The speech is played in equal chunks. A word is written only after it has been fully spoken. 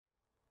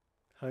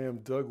Hi, I'm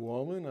Doug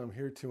Wallman. I'm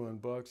here to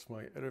unbox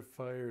my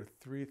Edifier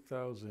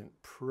 3000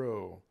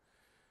 Pro.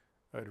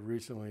 I'd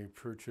recently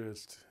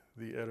purchased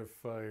the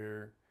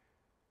Edifier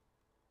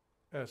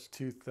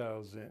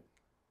S2000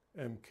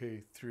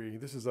 MK3.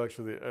 This is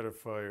actually the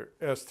Edifier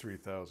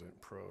S3000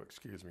 Pro,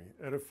 excuse me.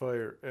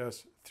 Edifier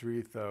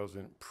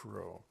S3000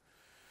 Pro.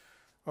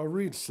 I'll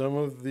read some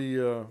of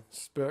the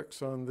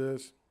specs on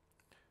this.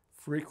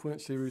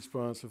 Frequency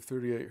response of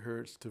 38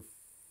 Hertz to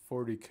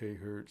 40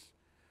 kHz.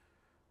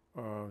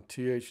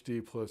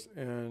 THD plus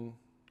N,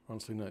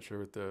 honestly not sure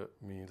what that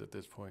means at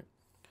this point.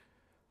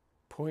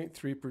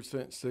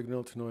 0.3%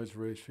 signal to noise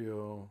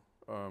ratio,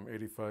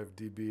 85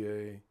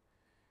 dBA.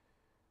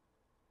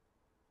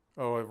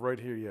 Oh,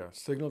 right here, yeah.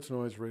 Signal to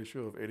noise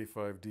ratio of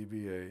 85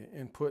 dBA.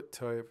 Input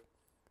type,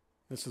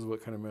 this is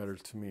what kind of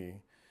matters to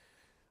me.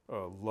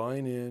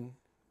 Line in,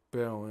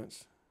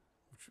 balance,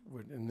 which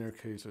would, in their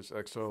case is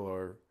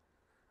XLR,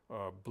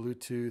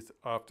 Bluetooth,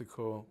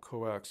 optical,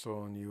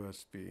 coaxial, and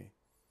USB.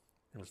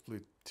 It's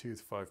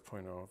Bluetooth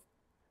 5.0, if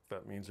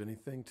that means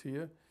anything to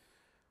you.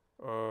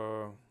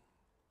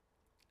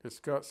 It's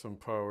got some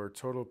power,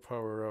 total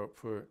power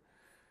output,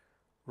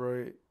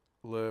 right,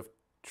 left,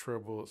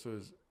 treble, it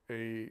says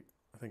 8,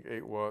 I think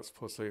 8 watts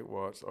plus 8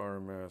 watts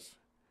RMS.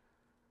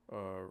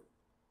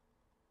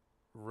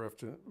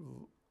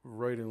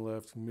 Right and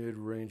left, mid,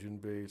 range,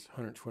 and bass,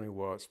 120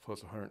 watts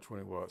plus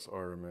 120 watts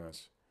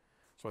RMS.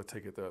 So I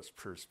take it that's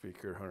per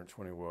speaker,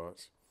 120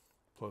 watts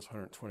plus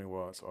 120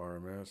 watts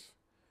RMS.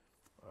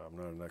 I'm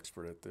not an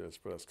expert at this,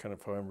 but that's kind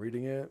of how I'm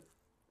reading it.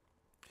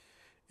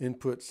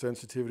 Input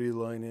sensitivity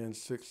line in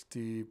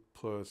 60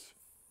 plus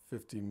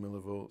 50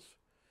 millivolts.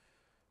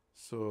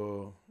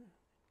 So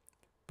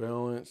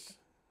balance,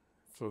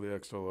 so the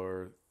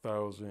XLR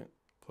 1000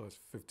 plus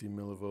 50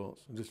 millivolts.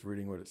 I'm just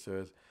reading what it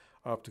says.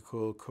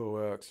 Optical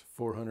coax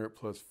 400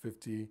 plus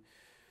 50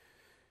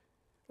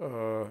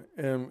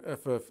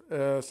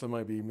 MFFS. I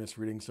might be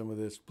misreading some of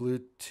this.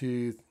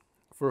 Bluetooth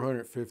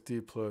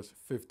 450 plus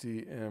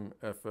 50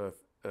 MFFS.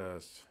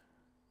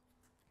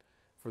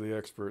 For the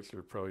experts,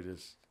 they're probably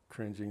just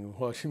cringing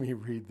watching me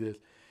read this.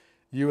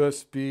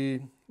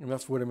 USB, and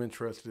that's what I'm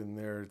interested in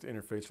there, the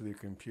interface with your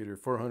computer.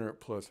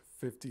 400 plus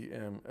 50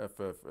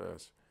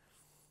 MFFS.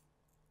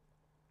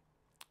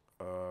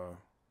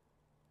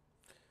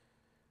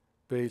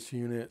 Base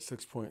unit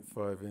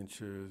 6.5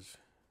 inches.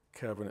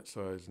 Cabinet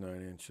size 9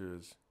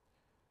 inches.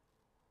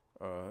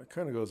 It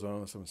kind of goes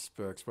on with some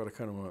specs, but I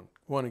kind of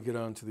want to get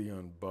on to the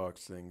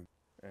unboxing.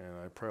 And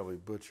I probably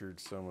butchered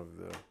some of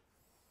the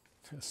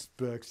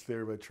specs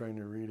there by trying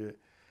to read it.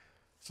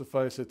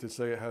 Suffice it to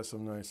say it has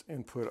some nice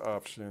input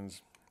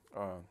options.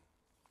 It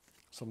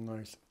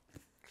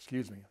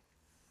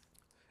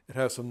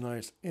has some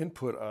nice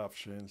input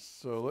options.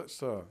 So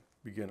let's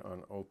begin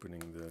on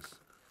opening this.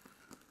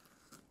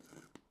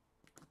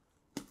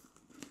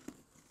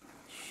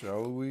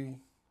 Shall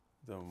we?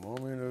 The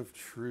moment of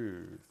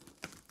truth.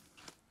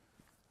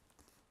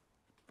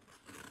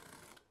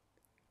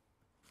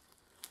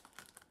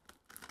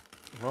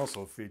 I'm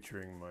also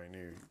featuring my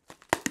new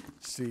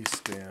C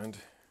stand.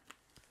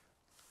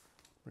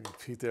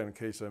 Repeat that in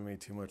case I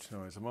made too much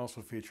noise. I'm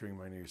also featuring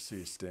my new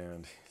C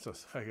stand. So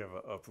I have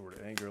an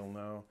upward angle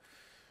now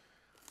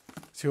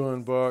to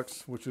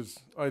unbox, which is,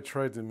 I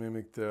tried to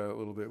mimic that a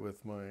little bit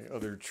with my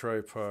other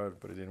tripod,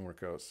 but it didn't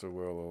work out so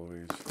well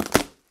always.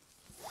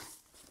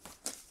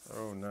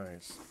 Oh,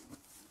 nice.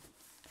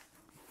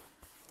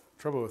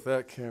 Trouble with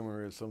that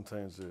camera is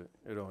sometimes it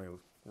only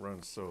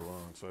runs so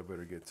long, so I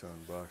better get to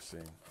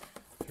unboxing.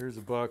 Here's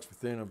a box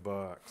within a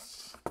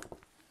box.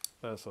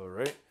 That's all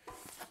right.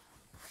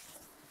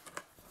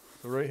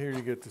 So right here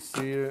you get to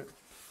see it.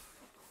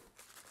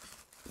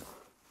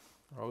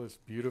 All this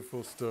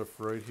beautiful stuff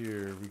right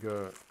here. We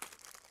got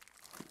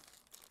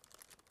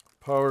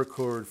power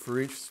cord for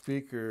each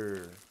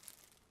speaker.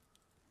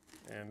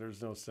 And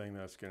there's no saying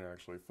that's going to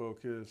actually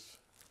focus.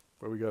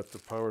 But we got the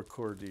power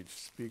cord to each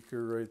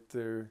speaker right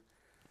there.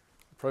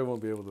 Probably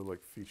won't be able to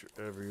like feature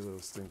every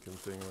little stinking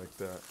thing like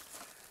that.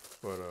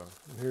 But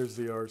here's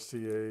the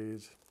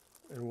RCAs,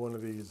 and one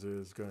of these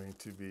is going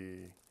to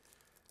be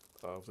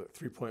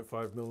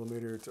 3.5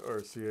 millimeter to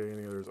RCA, and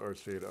the other is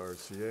RCA to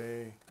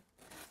RCA.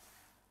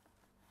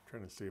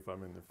 Trying to see if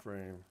I'm in the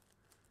frame.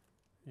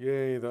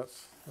 Yay,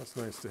 that's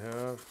nice to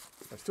have.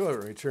 I still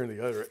haven't returned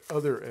the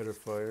other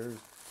Edifiers.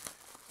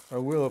 I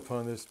will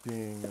upon this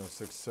being a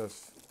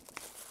success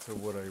to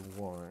what I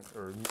want,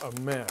 or a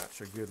match,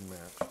 a good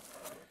match.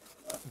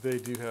 They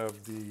do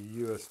have the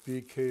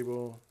USB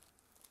cable.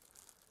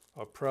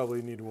 I'll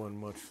probably need one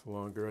much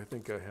longer. I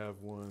think I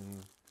have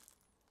one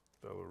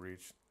that will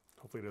reach.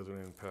 Hopefully it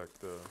doesn't impact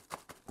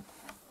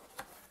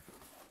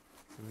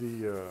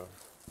the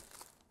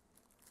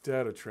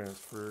data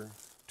transfer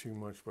too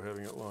much by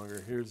having it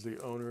longer. Here's the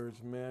owner's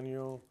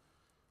manual.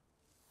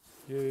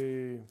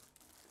 Yay.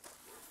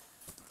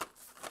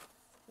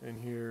 And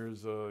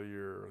here's I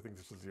think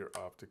this is your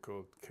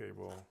optical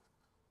cable,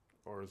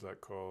 or is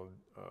that called,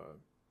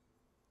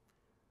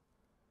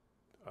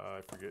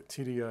 I forget,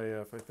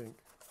 TDIF, I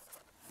think.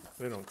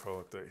 They don't call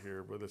it that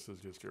here, but this is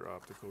just your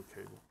optical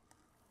cable.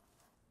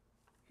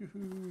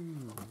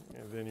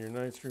 And then your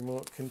nice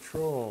remote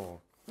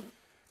control.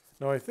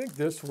 Now I think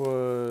this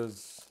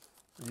was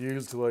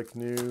used like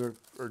new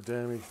or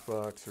damaged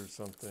box or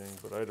something,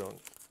 but I don't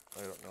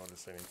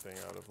notice anything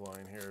out of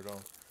line here at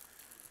all.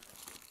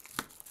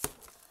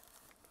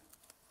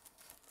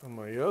 On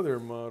my other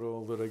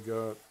model that I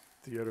got,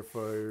 the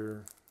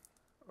Edifier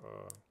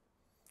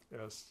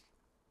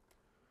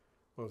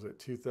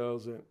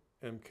S3000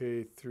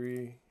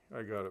 MK3,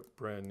 I got it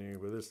brand new,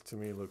 but this to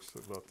me looks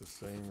about the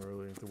same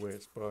really, the way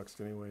it's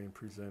boxed anyway and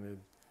presented.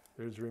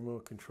 There's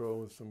remote control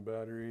with some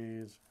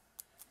batteries.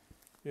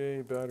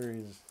 Yay,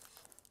 batteries.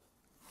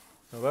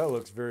 Now that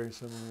looks very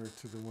similar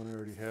to the one I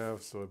already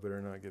have, so I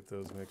better not get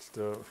those mixed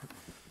up.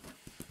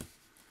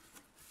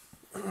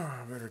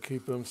 Better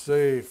keep them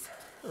safe,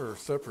 or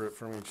separate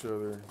from each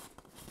other.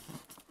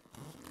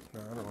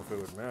 Now, I don't know if it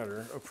would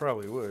matter. I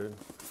probably would.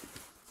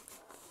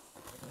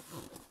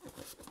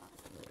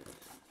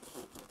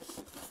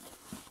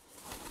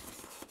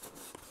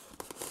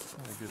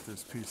 Get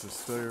this piece of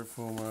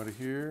styrofoam out of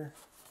here.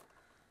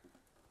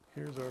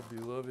 Here's our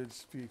beloved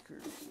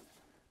speakers.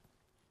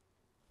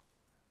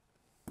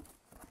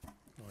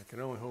 Well, I can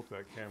only hope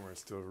that camera is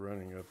still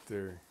running up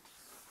there.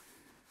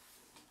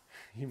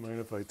 You mind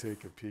if I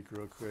take a peek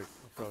real quick?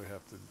 I'll probably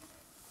have to.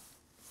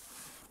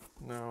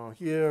 No,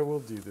 yeah, we'll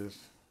do this.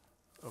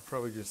 I'll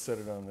probably just set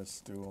it on this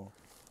stool.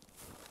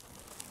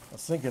 I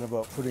was thinking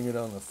about putting it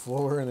on the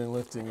floor and then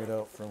lifting it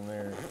out from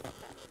there.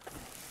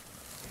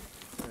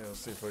 Yeah, let's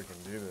see if I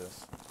can do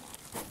this.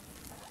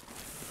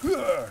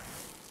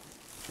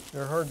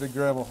 They're hard to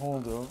grab a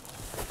hold of.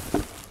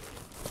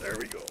 There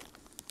we go.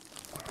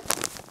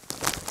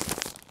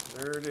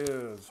 There it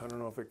is. I don't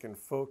know if it can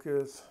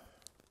focus.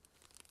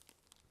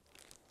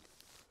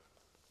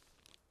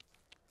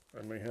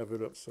 I may have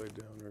it upside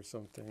down or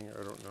something.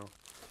 I don't know.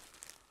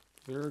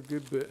 They're a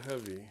good bit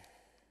heavy.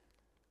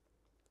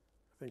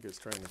 I think it's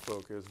trying to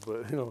focus,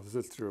 but you know,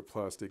 it's through a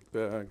plastic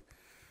bag.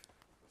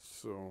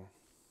 So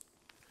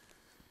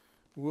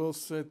we'll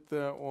set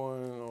that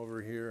one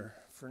over here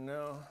for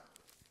now.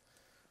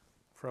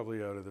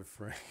 Probably out of the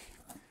frame.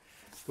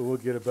 But we'll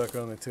get it back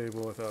on the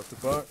table without the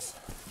box.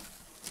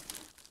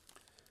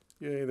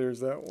 Yay, there's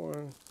that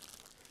one.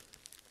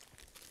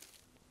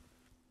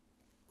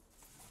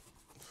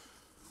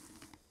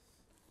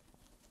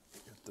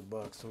 Get the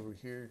box over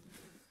here.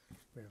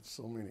 We have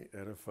so many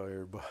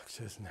Edifier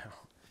boxes now,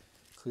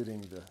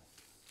 including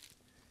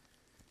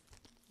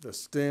the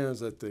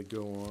stands that they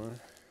go on.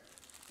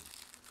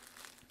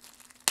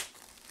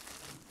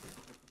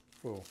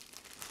 Whoa.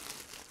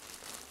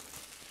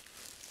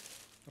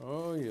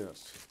 Oh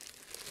yes.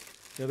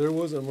 Yeah, there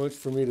wasn't much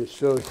for me to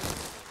show you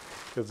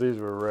because these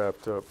were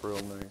wrapped up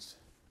real nice.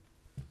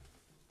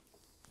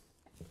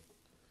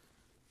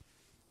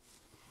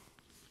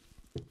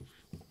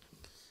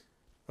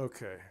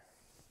 Okay,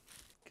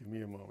 give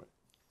me a moment.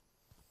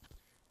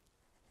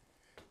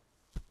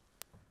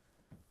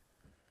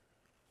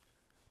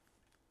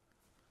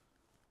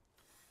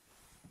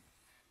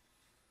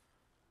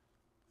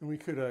 And we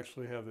could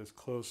actually have this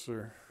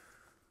closer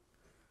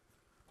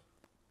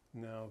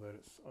now that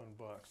it's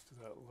unboxed to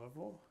that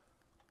level.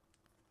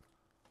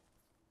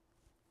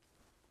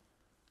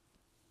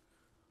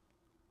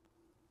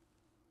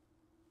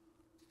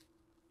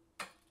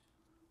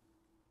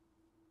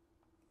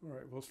 All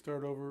right, we'll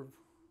start over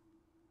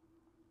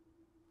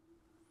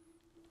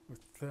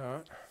with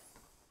that.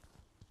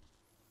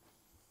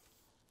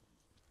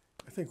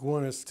 I think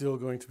one is still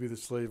going to be the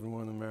slave and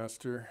one the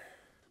master,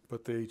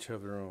 but they each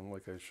have their own,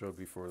 like I showed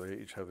before, they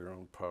each have their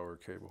own power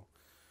cable.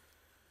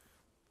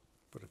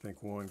 But I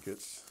think one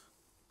gets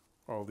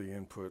all the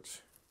inputs.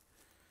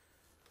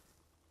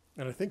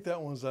 And I think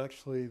that one's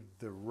actually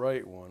the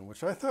right one,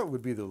 which I thought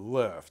would be the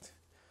left.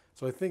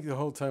 So I think the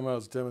whole time I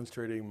was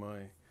demonstrating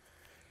my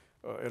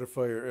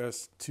Edifier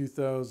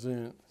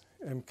S3000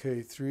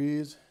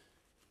 MK3s.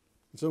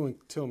 And someone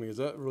tell me, is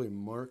that really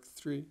Mark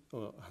III?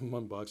 Oh, I'm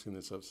unboxing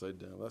this upside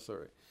down. That's all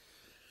right.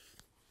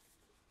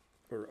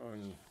 Or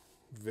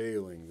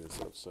unveiling this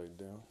upside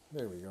down.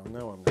 There we go.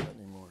 Now I'm not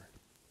anymore.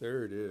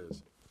 There it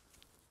is.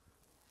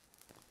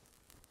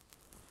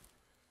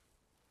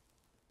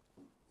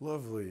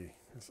 Lovely.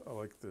 I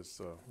like this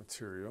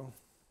material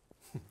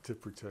to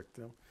protect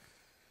them.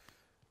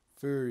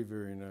 Very,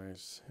 very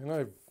nice. And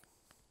I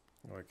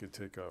could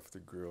take off the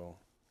grill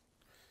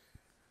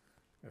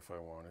if I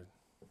wanted.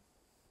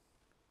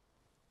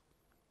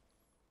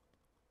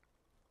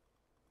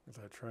 Is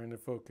that trying to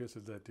focus?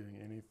 Is that doing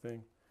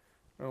anything?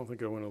 I don't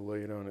think I want to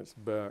lay it on its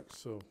back,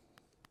 so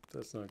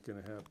that's not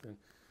going to happen.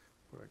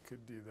 But I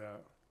could do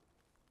that.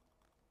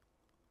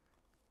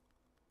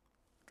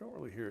 Don't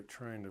really hear it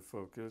trying to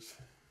focus.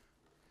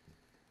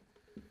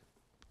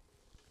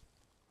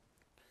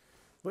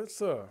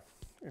 Let's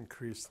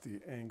increase the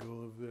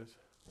angle of this.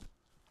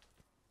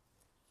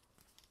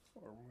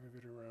 Or move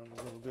it around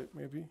a little bit,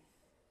 maybe.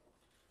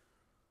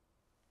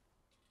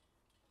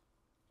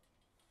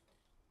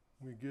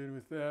 We good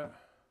with that?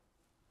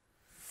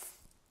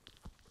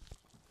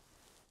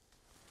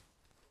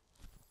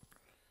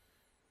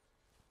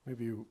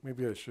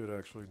 Maybe I should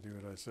actually do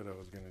what I said I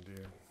was going to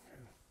do.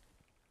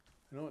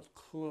 I know it's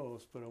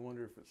close, but I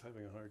wonder if it's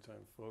having a hard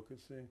time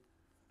focusing.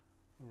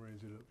 I'll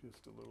raise it up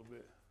just a little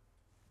bit.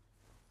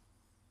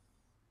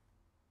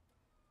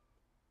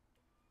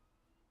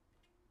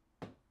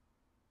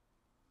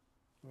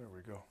 There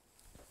we go.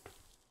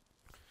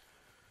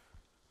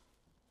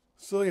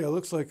 So yeah, it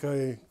looks like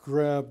I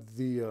grabbed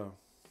the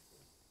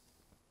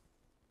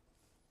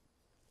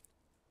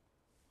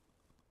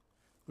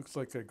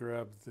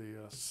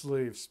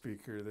slave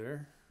speaker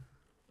there.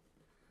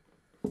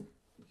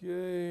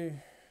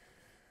 Yay.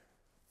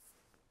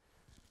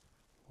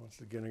 Once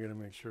again, I gotta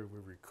make sure we're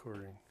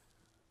recording.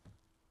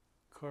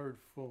 Card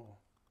full.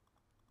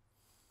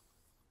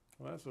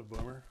 Well, that's a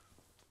bummer.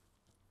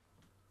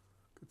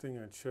 Good thing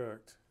I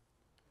checked.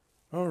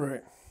 All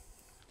right.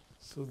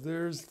 So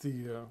there's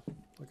the,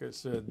 like I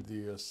said,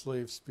 the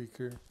slave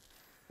speaker.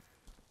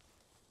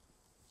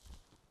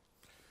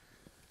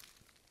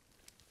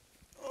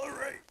 All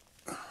right.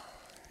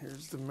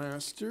 Here's the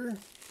master.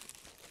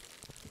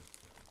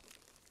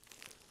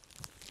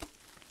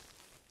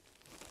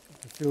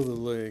 Feel the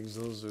legs.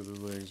 Those are the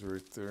legs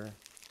right there.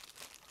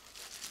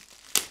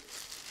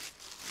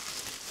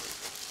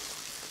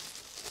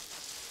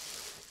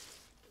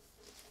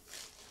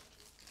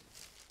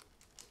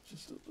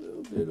 Just a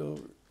little bit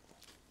over.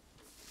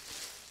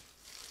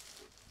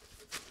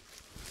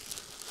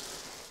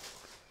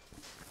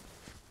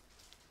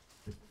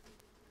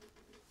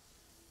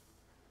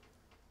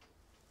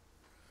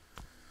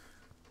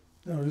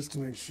 Now, just to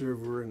make sure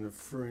we're in the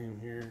frame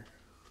here,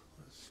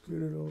 let's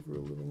scoot it over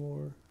a little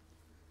more.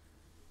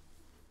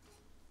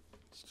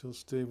 Still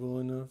stable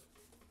enough?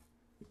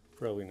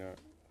 Probably not.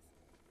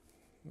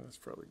 That's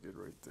probably good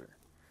right there.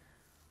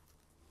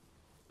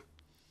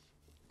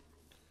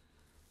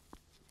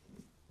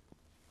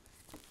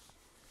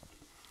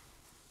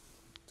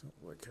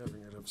 Don't like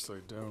having it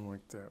upside down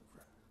like that.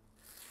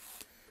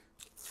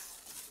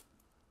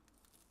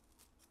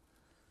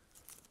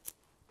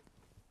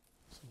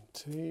 Some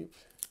tape.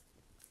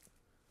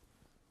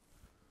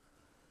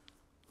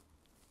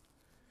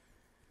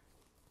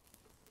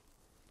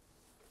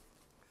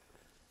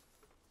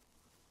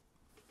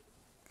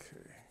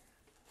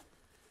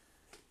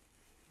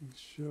 We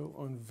shall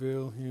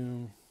unveil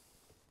him.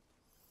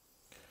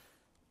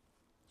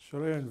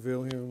 Should I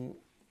unveil him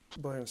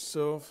by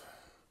himself?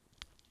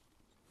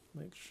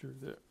 Make sure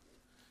that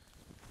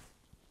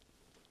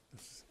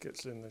this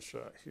gets in the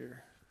shot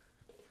here.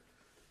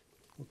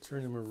 We'll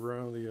turn him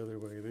around the other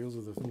way. Those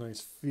are the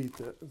nice feet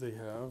that they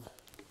have.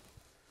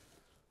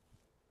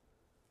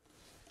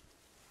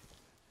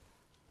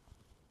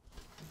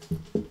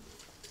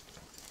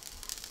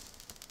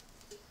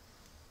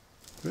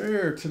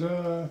 There,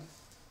 ta-da!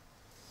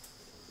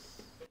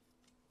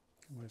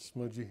 My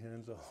smudgy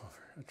hands all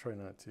over. I try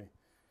not to.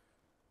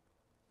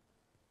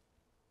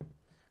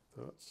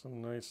 That's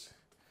some nice.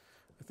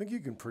 I think you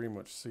can pretty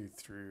much see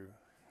through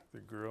the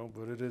grill,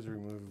 but it is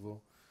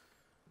removable.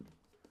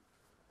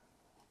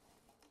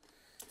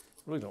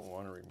 Really don't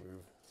want to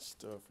remove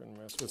stuff and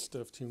mess with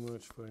stuff too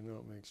much, but I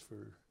know it makes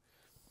for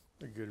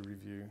a good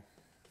review.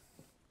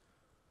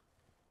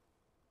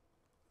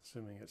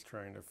 Assuming it's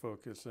trying to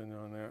focus in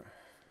on that.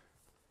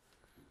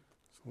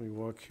 So let me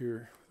walk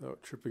here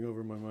without tripping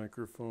over my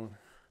microphone.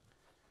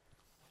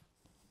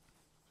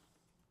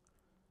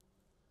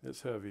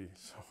 It's heavy,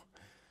 so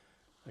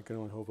I can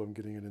only hope I'm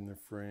getting it in the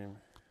frame.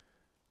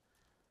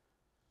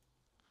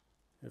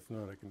 If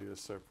not, I can do a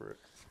separate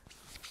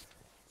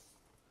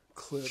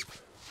clip.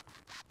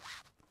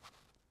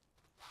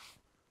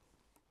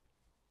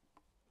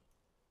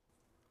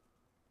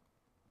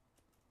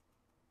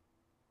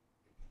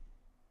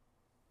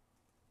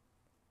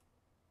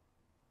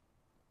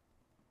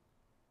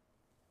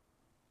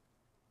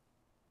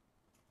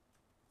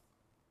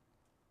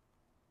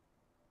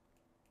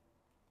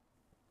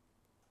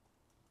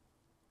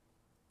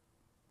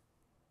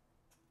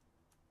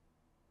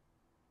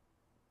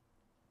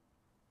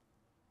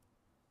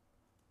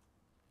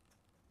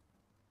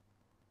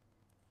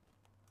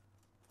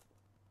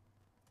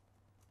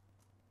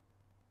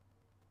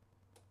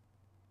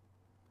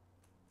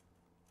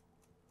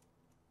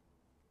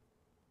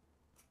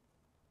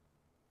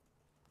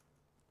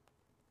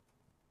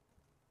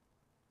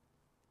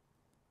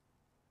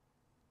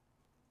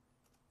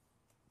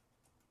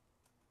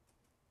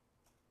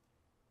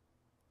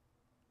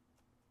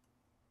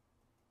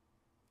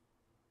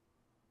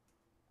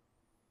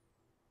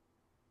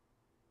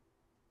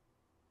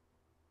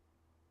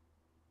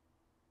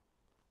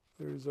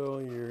 There's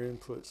all your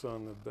inputs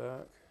on the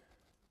back.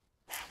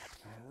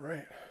 All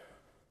right.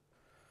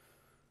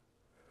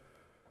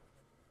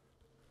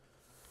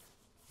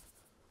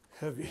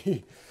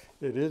 Heavy.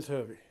 It is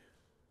heavy.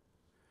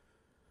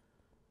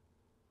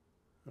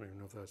 I don't even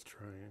know if that's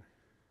trying.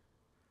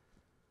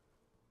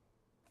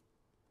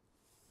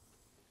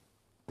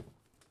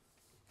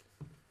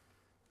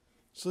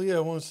 So yeah,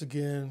 once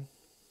again,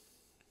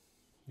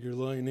 your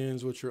line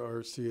ins, which are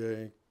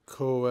RCA,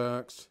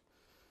 coax,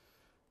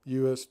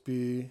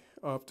 USB,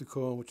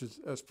 optical, which is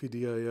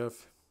SPDIF,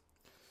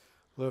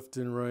 left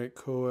and right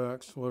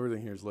coax. Well,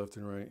 everything here is left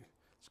and right.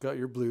 It's got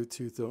your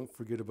Bluetooth, don't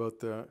forget about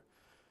that.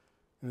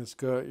 And it's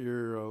got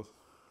your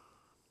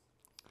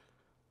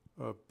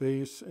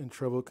bass and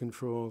treble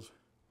controls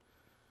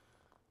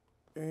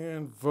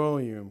and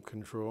volume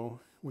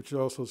control, which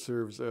also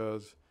serves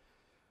as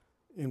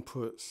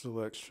input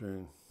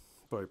selection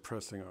by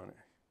pressing on it.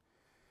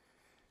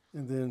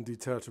 And then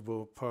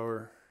detachable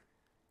power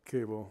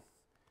cable,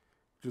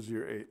 which is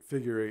your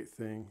figure 8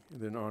 thing,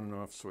 and then on and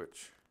off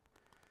switch.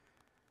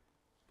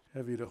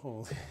 Heavy to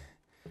hold.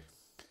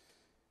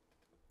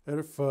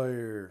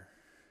 Edifier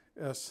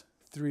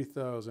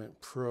S3000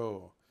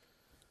 Pro.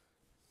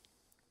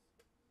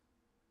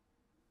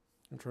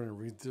 I'm trying to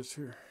read this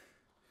here.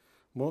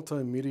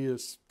 Multimedia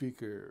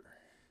speaker.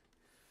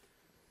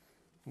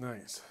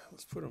 Nice.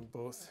 Let's put them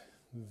both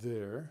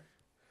there.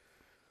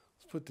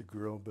 Let's put the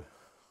grill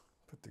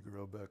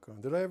back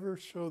on. Did I ever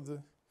show the?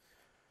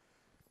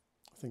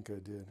 I think I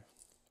did.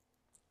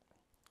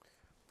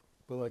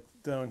 But like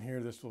down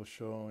here, this will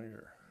show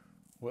your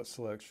what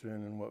selection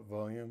and what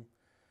volume.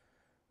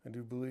 I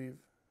do believe.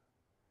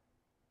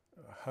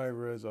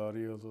 High-res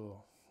audio is a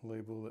little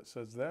label that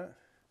says that.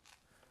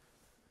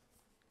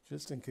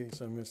 Just in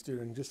case I missed it,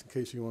 and just in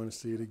case you want to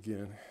see it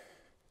again.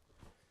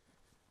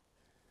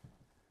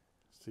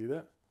 See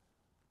that?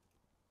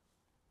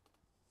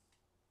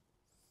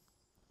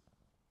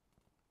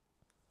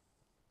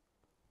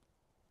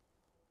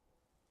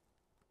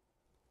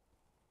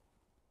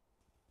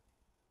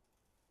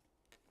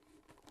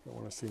 I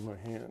want to see my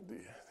hand. There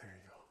you go.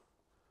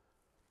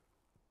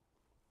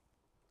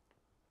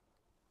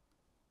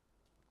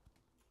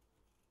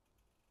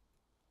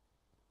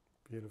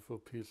 Beautiful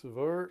piece of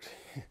art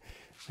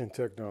and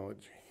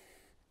technology.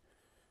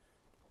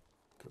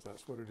 Because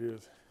that's what it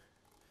is.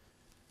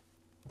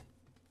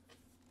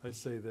 I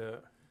say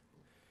that,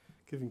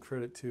 giving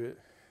credit to it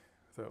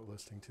without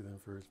listening to them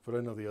first. But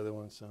I know the other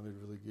one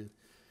sounded really good.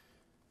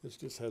 This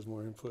just has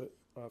more input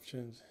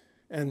options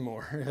and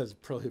more. It has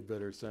probably a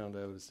better sound,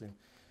 I would assume.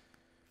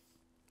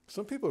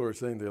 Some people were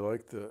saying they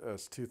like the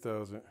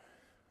S3000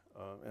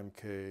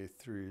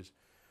 MK3s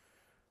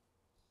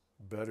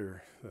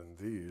better than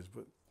these,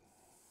 but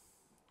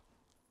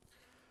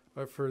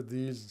I've heard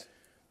these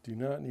do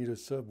not need a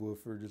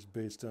subwoofer just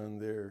based on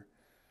their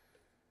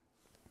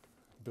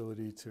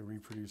ability to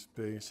reproduce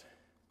bass.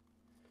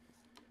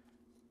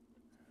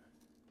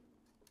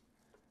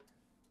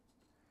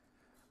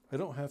 I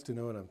don't have to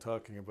know what I'm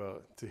talking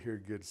about to hear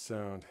good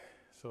sound,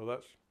 so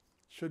that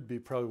should be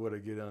probably what I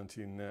get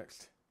onto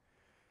next.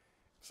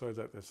 Besides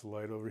that, this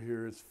light over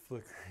here is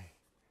flickering.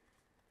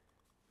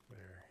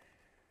 There.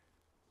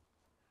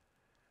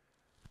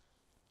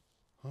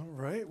 All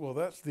right, well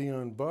that's the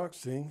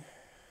unboxing.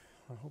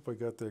 I hope I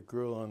got that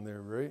grill on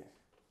there right.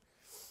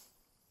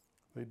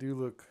 They do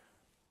look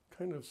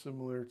kind of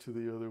similar to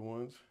the other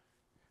ones,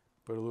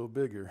 but a little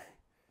bigger.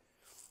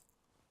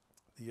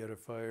 The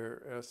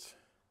Edifier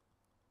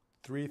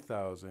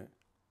S3000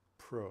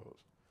 Pros.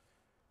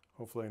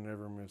 Hopefully I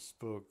never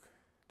misspoke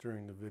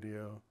during the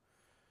video.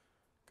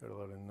 Got a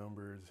lot of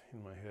numbers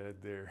in my head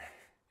there.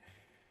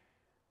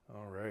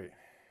 All right.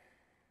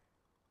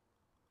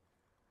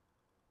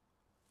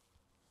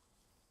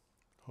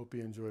 Hope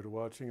you enjoyed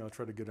watching. I'll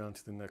try to get on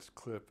to the next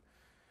clip.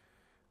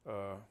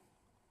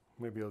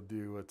 Maybe I'll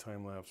do a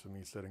time lapse of me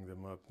setting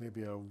them up.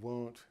 Maybe I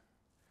won't.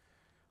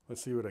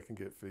 Let's see what I can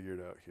get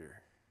figured out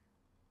here.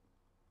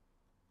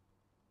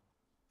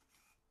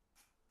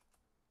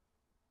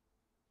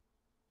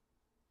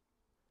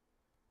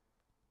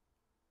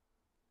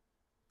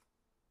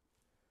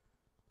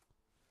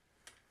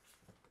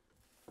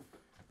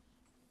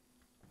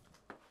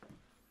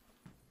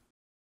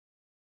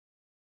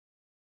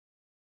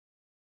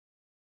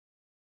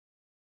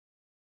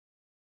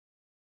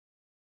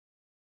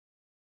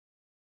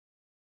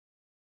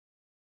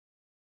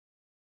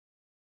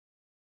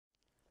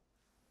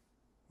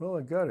 Well,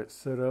 I got it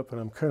set up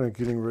and I'm kind of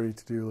getting ready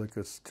to do like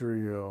a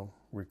stereo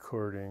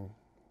recording,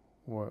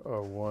 one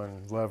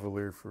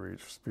lavalier for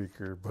each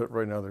speaker, but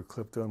right now they're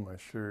clipped on my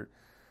shirt.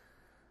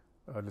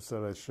 I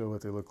decided I'd show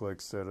what they look like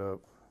set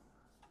up.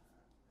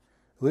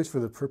 At least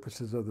for the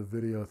purposes of the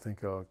video, I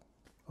think I'll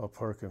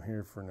park them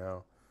here for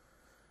now.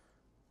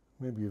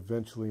 Maybe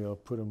eventually I'll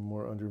put them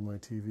more under my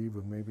TV,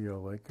 but maybe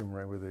I'll like them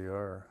right where they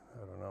are.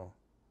 I don't know.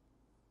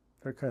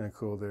 They're kind of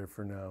cool there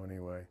for now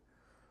anyway.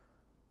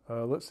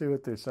 Let's see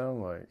what they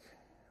sound like.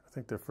 I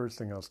think the first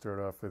thing I'll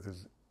start off with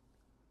is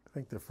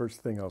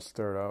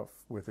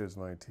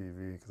my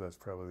TV, because that's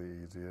probably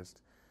the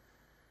easiest.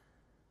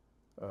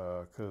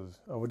 Because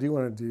I do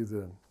want to do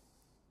the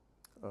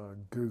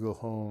Google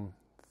Home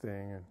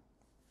thing and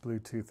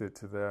Bluetooth it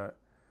to that.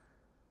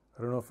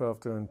 I don't know if I'll have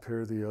to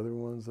unpair the other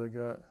ones I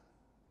got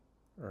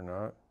or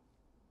not.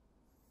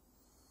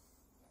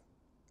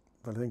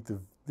 But I think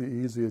the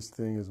easiest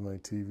thing is my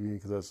TV,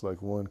 because that's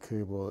like one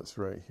cable that's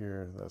right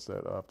here. That's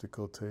that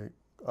optical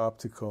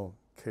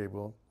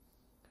cable.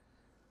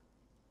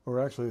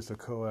 Or actually it's a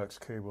coax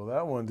cable.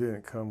 That one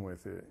didn't come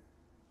with it,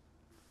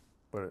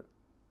 but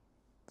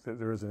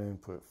there is an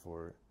input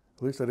for it.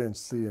 At least I didn't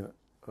see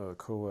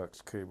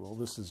coax cable.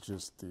 This is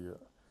just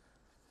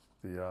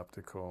the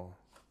optical,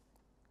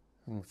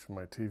 which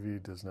my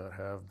TV does not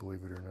have,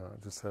 believe it or not.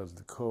 It just has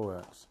the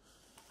coax.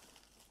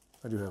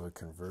 I do have a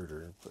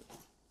converter, but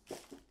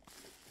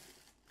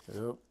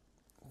yep.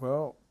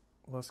 Well,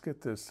 let's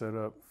get this set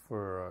up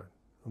for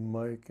a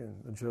mic and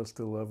adjust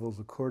the levels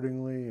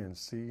accordingly and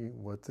see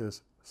what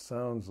this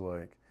sounds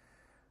like.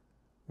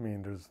 I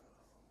mean, there's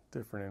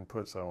different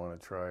inputs I want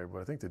to try,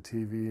 but I think the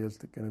TV is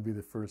going to be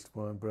the first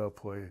one, but I'll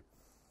play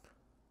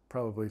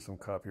probably some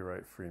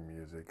copyright-free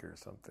music or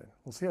something.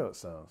 We'll see how it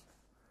sounds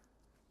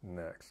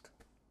next.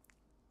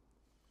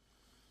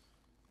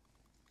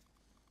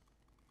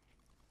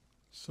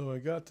 So I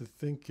got to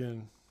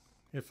thinking,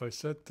 if I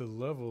set the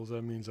levels,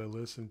 that means I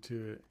listen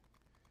to it,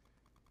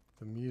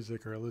 the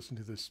music, or I listen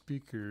to the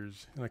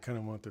speakers, and I kind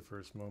of want the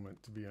first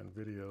moment to be on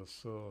video,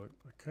 so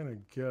I kind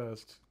of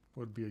guessed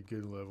would be a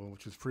good level,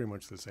 which is pretty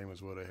much the same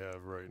as what I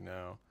have right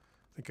now.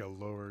 I think I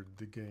lowered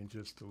the gain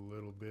just a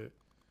little bit.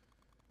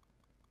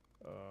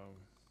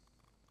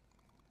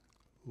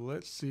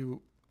 Let's see.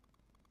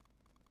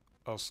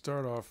 I'll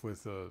start off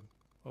with a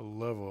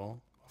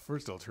level.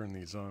 First, I'll turn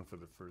these on for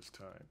the first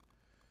time.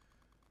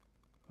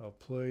 I'll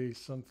play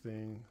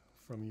something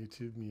from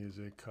YouTube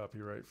Music,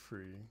 copyright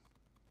free.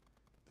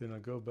 Then I'll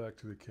go back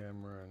to the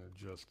camera and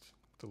adjust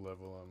the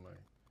level on my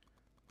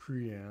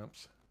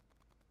preamps.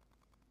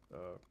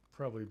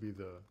 Probably be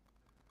the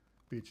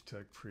Beach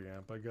Tech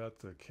preamp. I got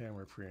the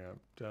camera preamp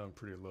down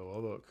pretty low,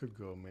 although it could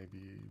go maybe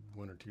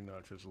 1 or 2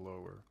 notches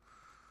lower.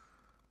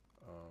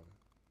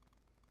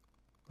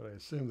 But I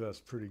assume that's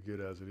pretty good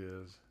as it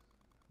is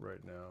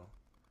right now.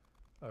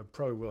 I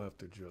probably will have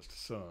to adjust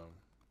some.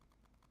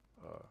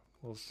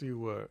 We'll see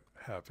what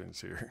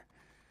happens here.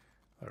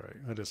 All right,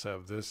 I just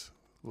have this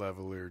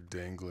lavalier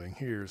dangling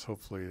here, so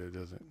hopefully it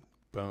doesn't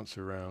bounce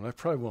around. I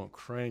probably won't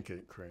crank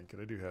it.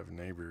 I do have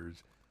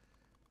neighbors,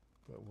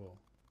 but we'll.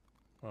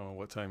 Oh,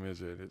 what time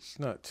is it? It's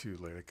not too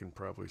late. I can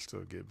probably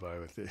still get by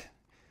with it.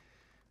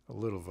 A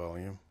little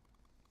volume.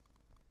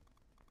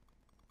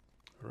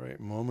 All right,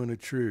 moment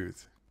of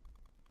truth.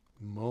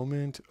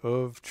 Moment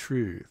of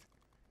truth.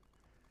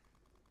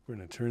 We're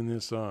going to turn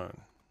this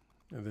on,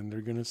 and then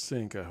they're going to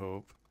sync, I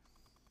hope.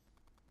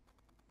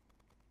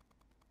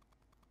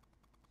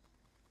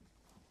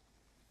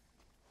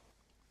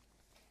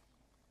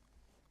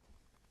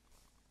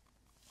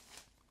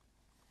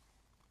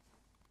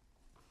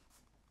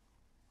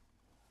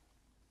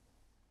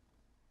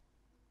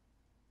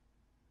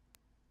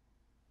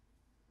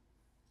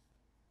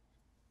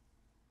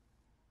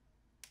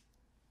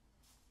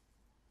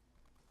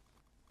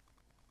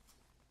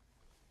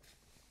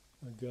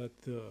 I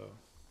got the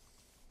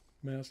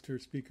master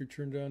speaker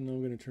turned on. Now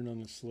I'm going to turn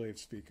on the slave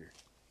speaker.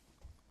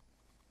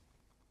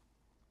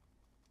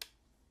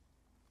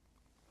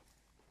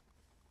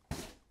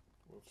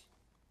 Whoops.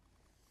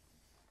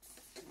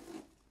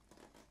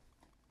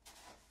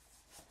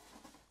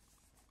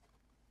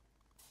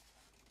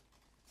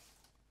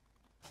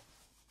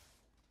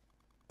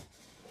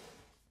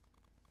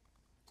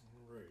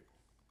 All right.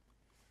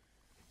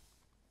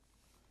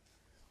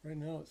 Right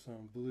now it's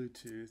on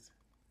Bluetooth.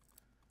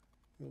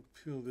 We'll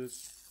peel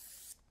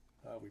this.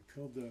 We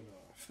peeled that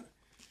off.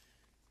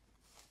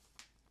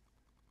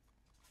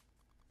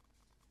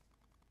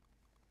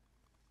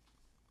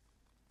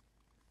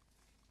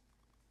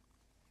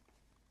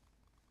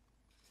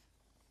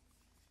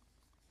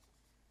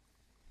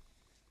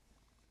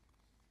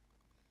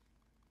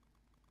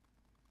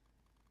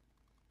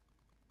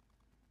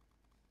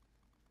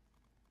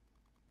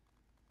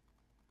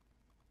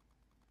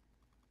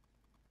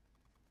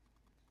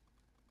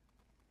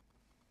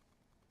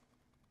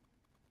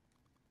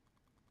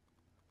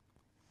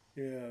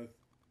 Yeah,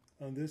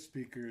 on this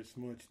speaker it's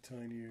much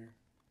tinier.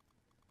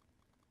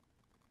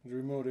 The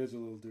remote is a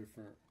little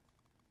different.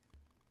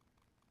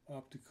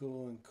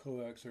 Optical and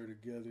coax are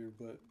together,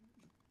 but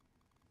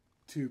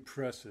 2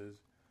 presses,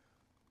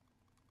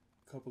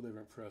 a couple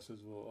different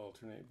presses will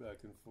alternate back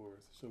and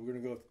forth. So we're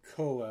going to go with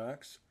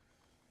coax.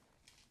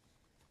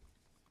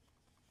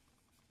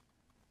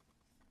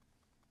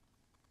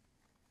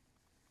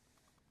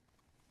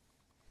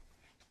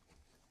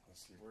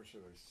 Let's see, where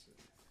should I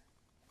sit?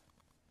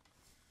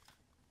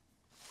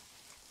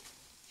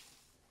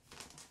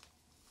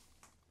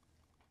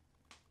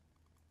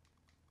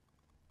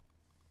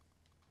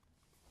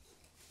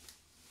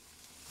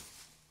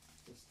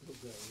 Still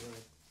got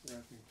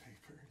wrapping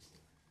papers.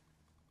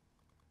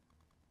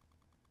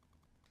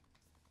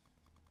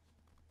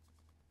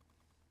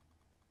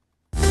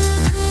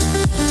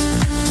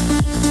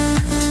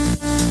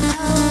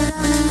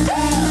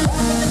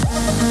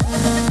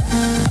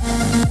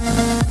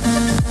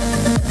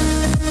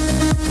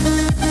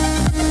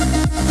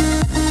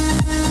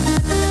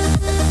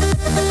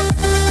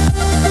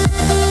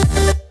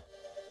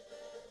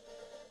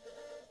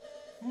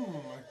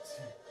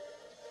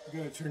 I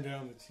gotta turn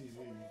down the TV.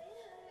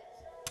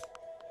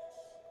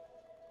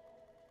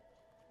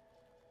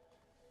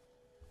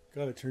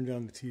 Gotta turn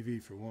down the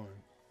TV for one.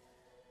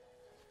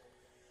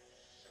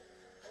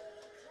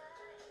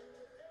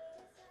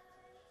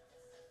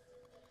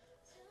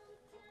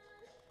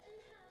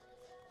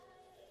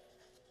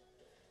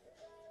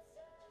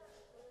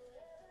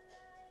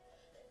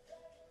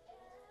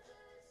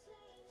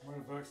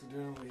 I've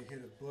accidentally hit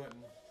a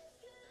button.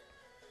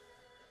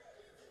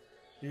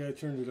 Yeah, I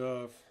turned it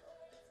off.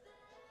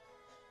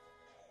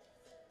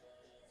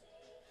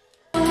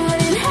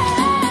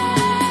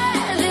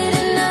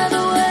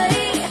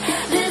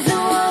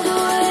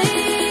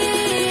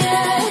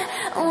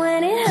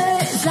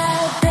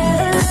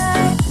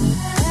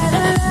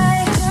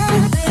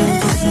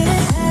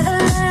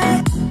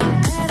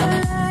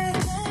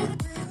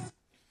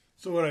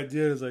 So what I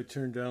did is I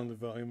turned down the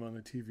volume on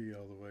the TV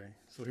all the way.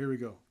 So here we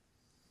go.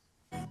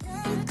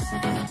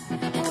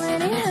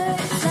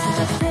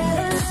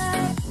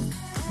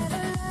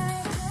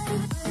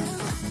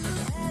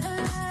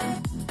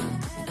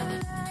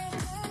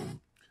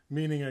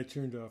 Meaning I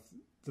turned off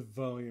the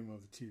volume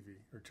of the TV,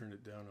 or turned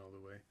it down all the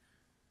way.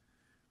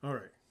 All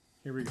right,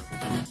 here we go.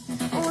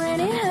 When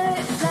it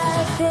hurts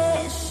like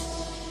this,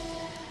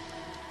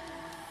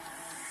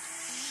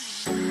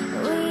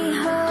 we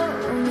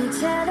hold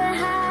each other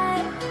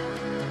high,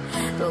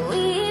 but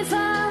we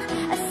fall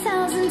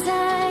 1,000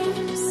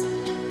 times.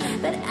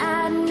 But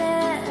I'd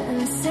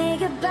never say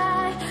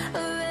goodbye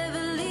or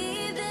ever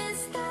leave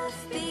this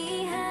stuff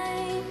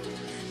behind.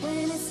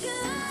 When it's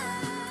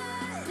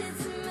good,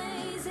 it's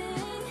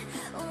amazing.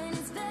 When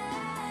it's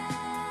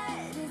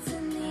bad, it's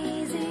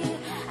uneasy.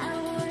 I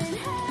wouldn't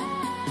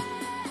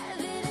have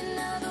it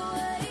another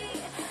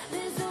way.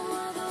 There's no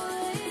other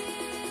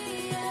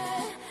way.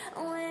 Yeah.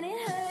 When it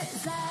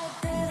hurts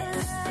like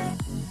this,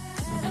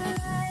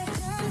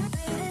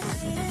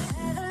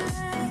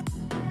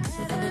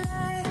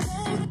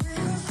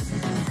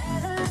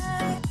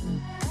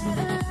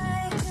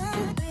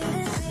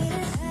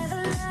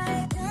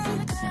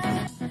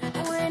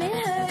 when it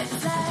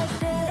hurts like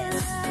this.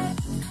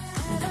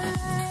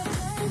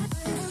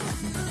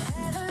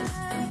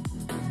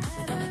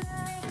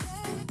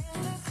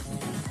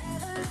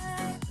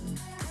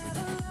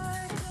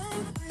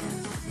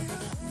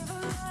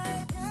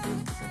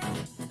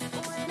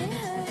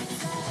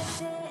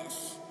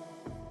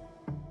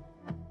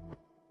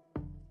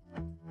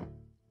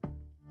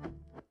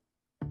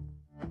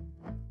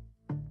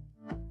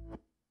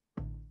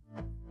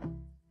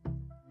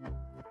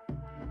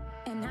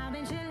 And I've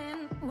been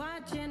chilling,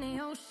 watching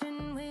the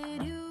ocean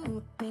with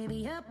you.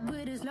 Baby up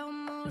with a slow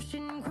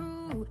motion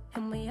crew.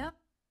 And we up.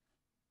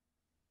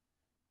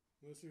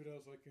 Let's see what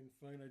else I can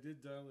find. I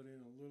did dial it in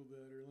a little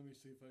better. Let me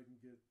see if I can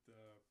get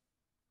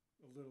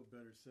a little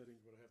better settings,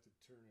 but I have to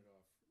turn it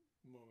off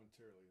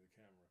momentarily, the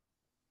camera.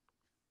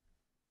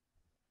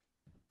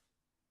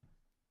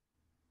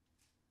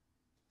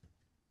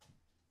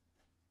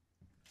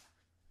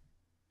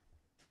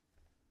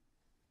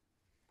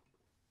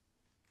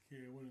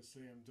 Okay, I wouldn't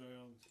say I'm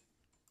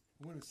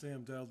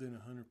dialed in 100%,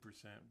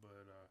 but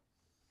I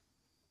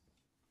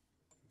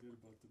did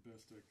about the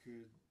best I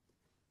could.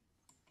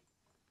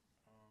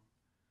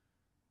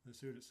 Let's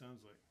see what it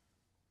sounds like.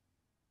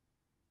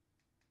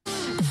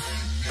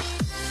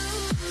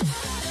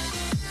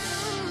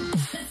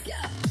 Let's go.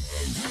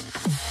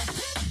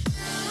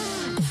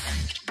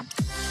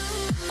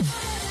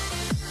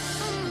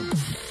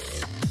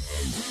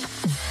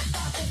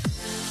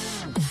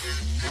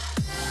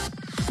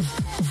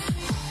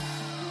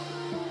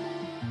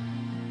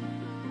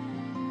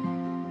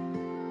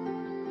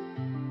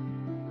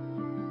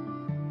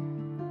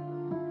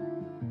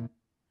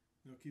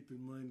 Now keep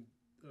in mind,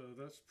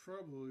 that's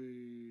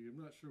probably, I'm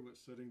not sure what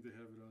setting they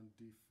have it on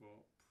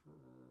default.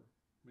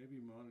 Maybe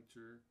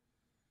monitor.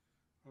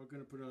 I'm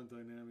going to put it on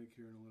dynamic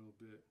here in a little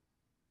bit.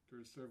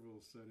 There are several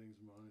settings: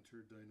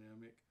 monitor,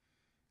 dynamic,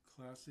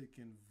 classic,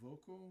 and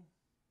vocal.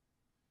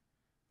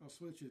 I'll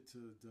switch it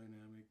to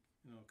dynamic,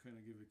 and I'll kind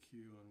of give a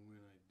cue on when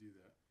I do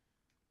that.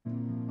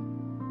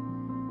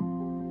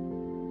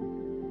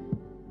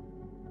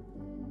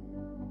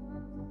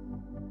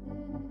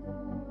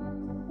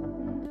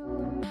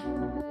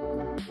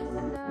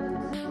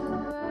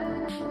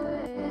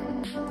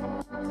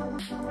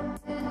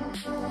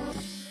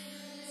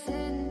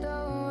 Sitting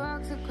throwing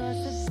rocks across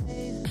the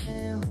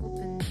pavement,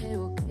 hoping it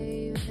will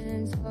cave in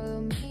and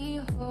swallow me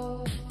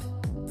whole.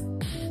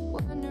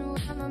 Wondering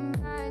where my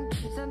mind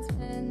keeps on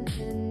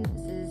spinning.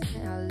 This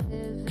isn't how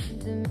living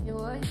to me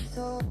was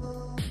told.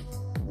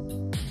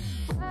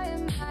 Why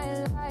am I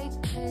like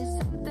this?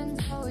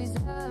 Something's always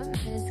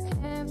amiss.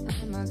 Can't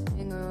put my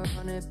finger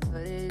on it,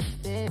 but it's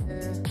there.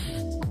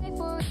 Wait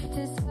for it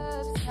to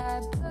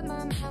subside, but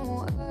my mind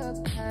won't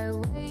apply.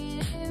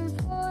 Waiting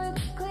for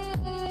the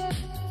clear.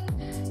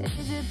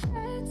 Is it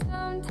bad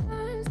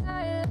sometimes? I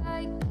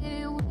like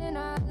it when I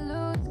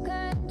lose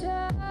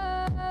control.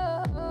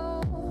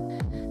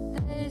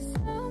 There's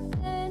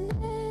something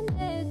in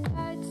it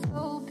that's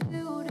so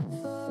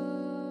beautiful.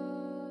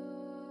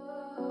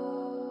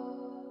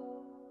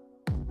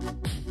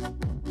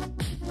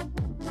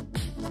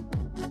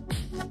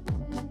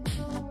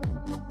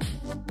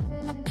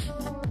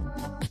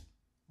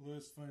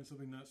 Let's find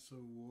something not so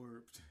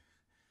warped.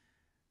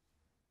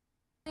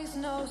 There's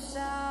no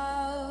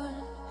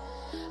sound.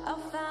 I'll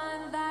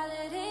find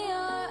valid in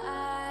your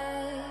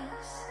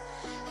eyes.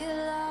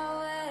 You'll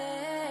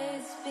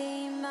always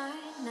be my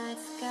night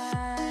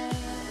sky.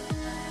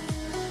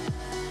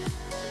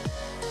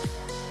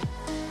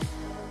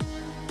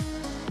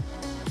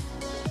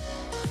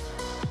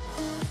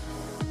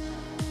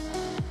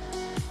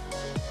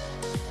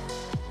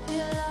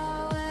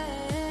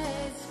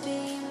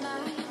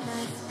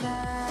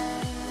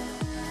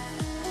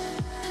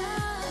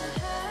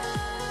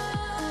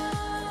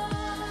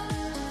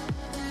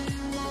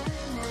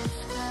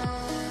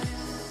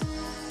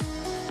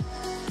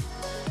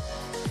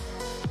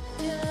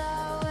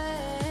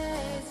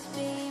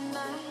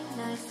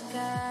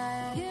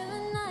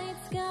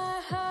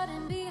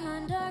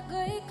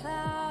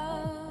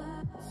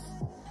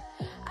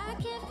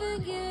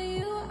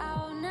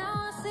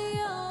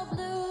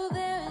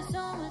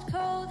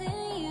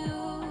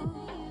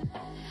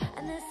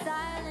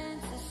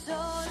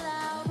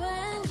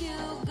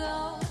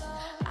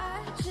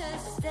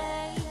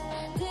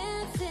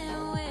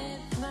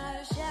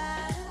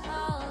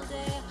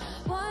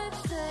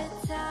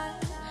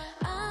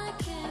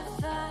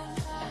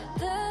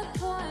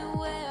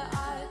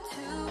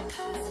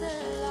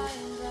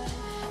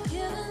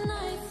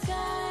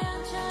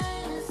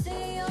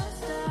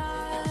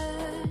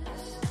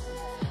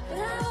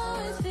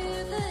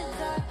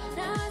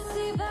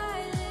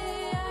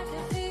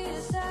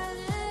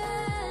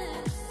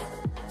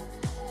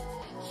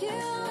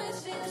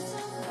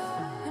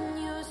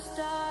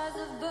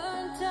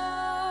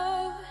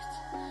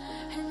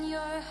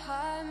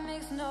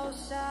 no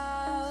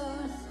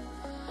sound.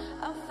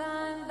 I'll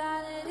find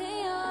valid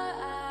in your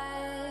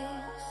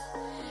eyes.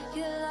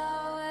 You'll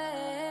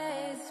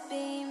always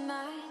be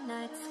my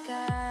night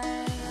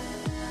sky.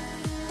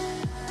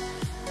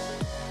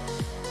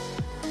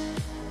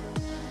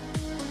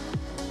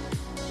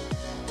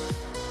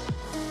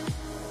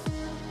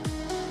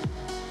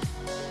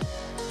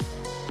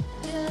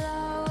 You'll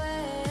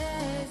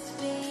always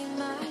be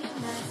my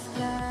night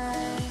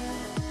sky.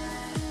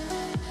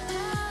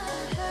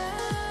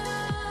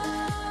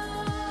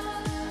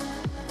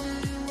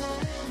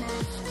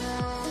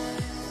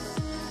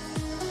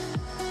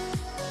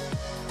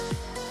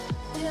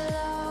 You'll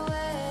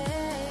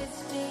always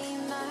be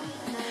my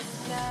night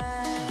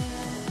sky.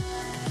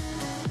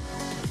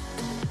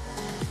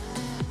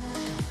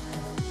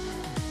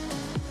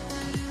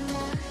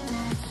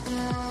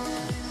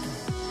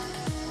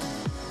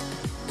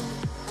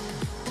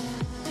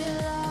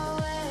 You'll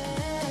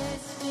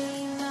always be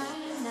my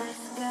night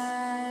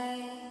sky.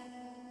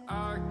 I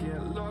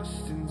get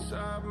lost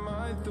inside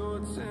my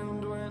thoughts,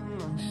 and when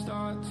I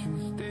start to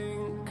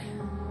think,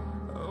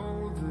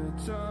 oh, the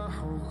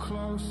Tahoe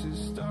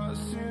closest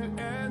starts to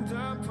end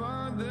up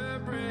on the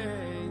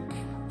brink.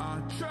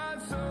 I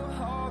tried so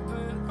hard,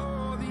 but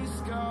all these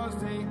scars,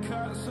 they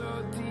cut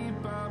so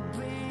deep, I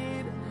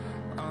bleed.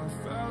 I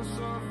fell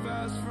so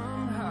fast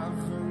from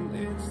heaven,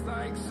 it's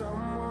like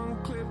someone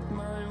clipped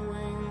my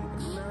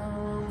wings.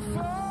 Now I'm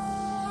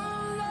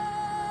falling,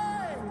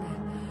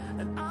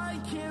 and I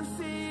can't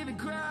see the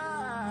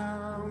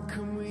ground.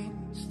 Can we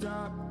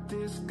stop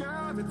this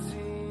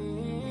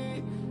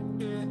gravity?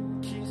 It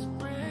keeps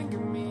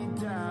bringing me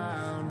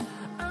down.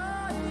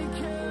 I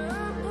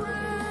can't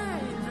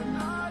breathe, and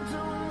I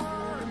don't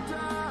wanna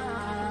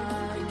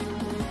die. Can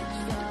we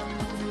stop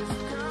this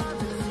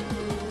gravity?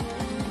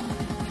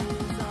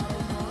 'Cause I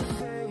don't wanna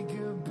say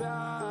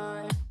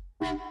goodbye.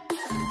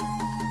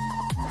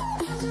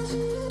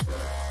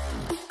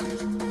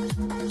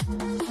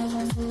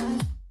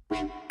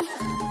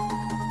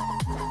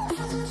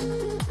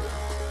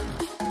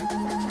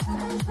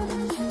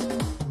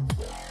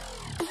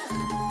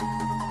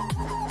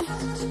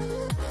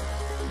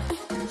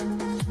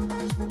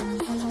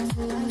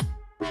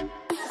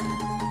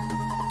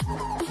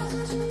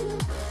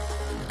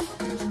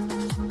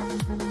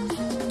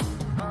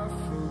 I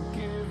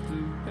forgive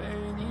the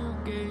pain you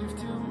gave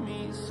to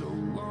me so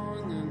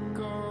long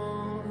ago.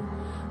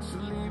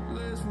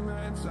 Sleepless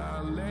nights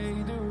I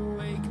laid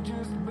awake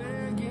just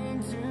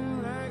begging to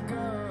let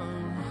go.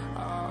 I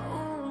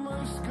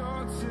almost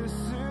got to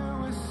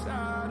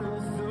suicidal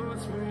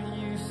thoughts, but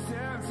you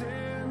stepped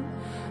in.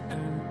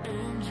 An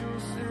angel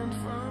sent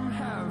from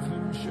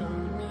heaven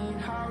showed me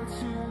how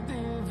to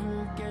live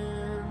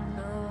again.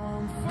 Now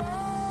I'm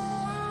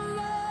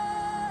falling,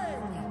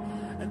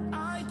 and I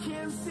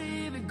can't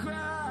see the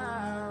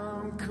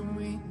ground. Can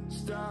we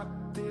stop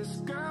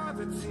this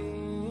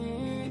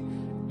gravity?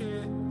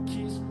 It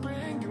keeps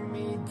bringing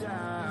me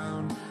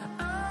down.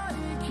 I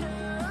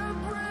can't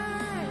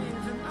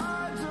breathe, and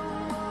I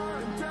don't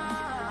wanna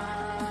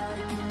die.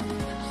 Can we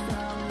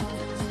stop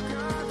this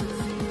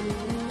gravity?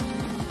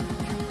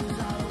 'Cause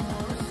I don't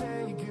wanna say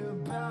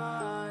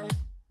goodbye.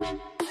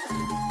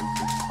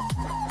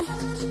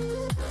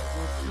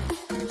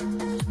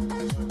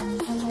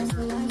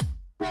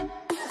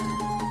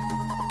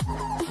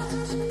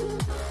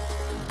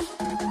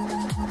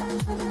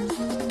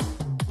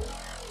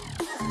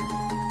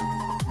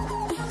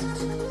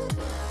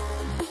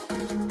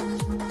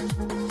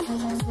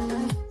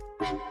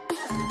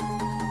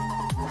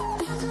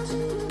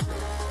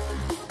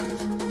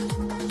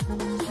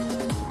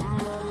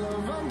 My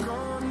love, I'm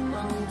gone. I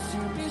need to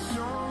be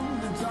strong.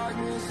 The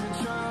darkness had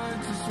tried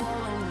to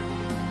swallow me.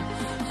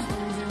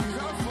 Some days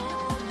I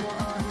fall, but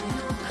I hear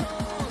your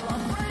call. I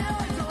pray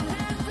I don't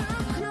hit the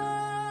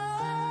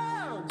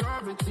ground.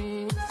 Gravity.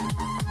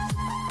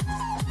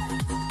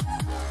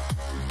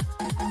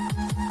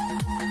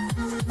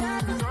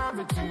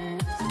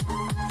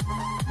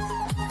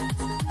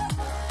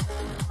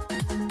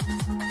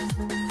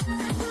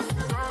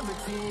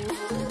 Gravity.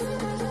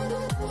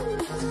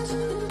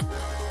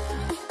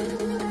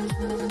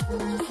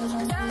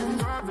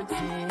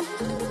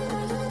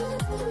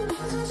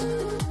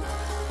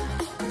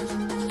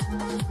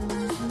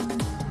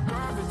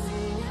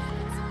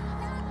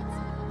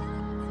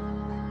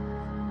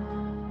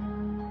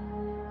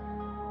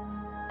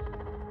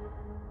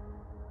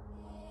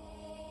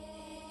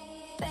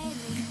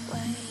 Baby,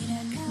 wait,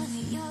 I know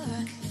that you're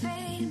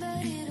afraid,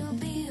 but it'll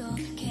be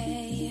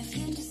okay if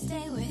you just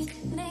stay with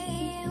me.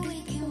 We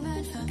can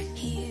run from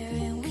here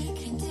and we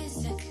can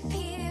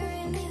disappear,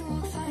 and they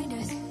won't find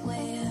us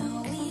where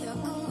we are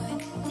going,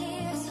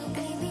 dear. So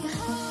baby,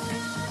 hold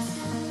on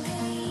to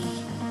me,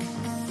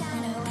 'cause I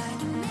know I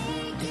can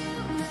make you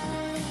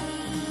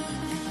believe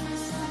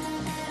something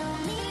that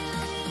only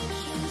we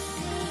can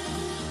see.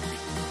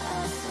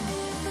 Oh, so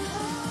baby,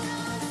 hold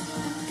on to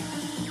me,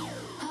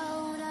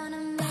 hold on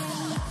to me.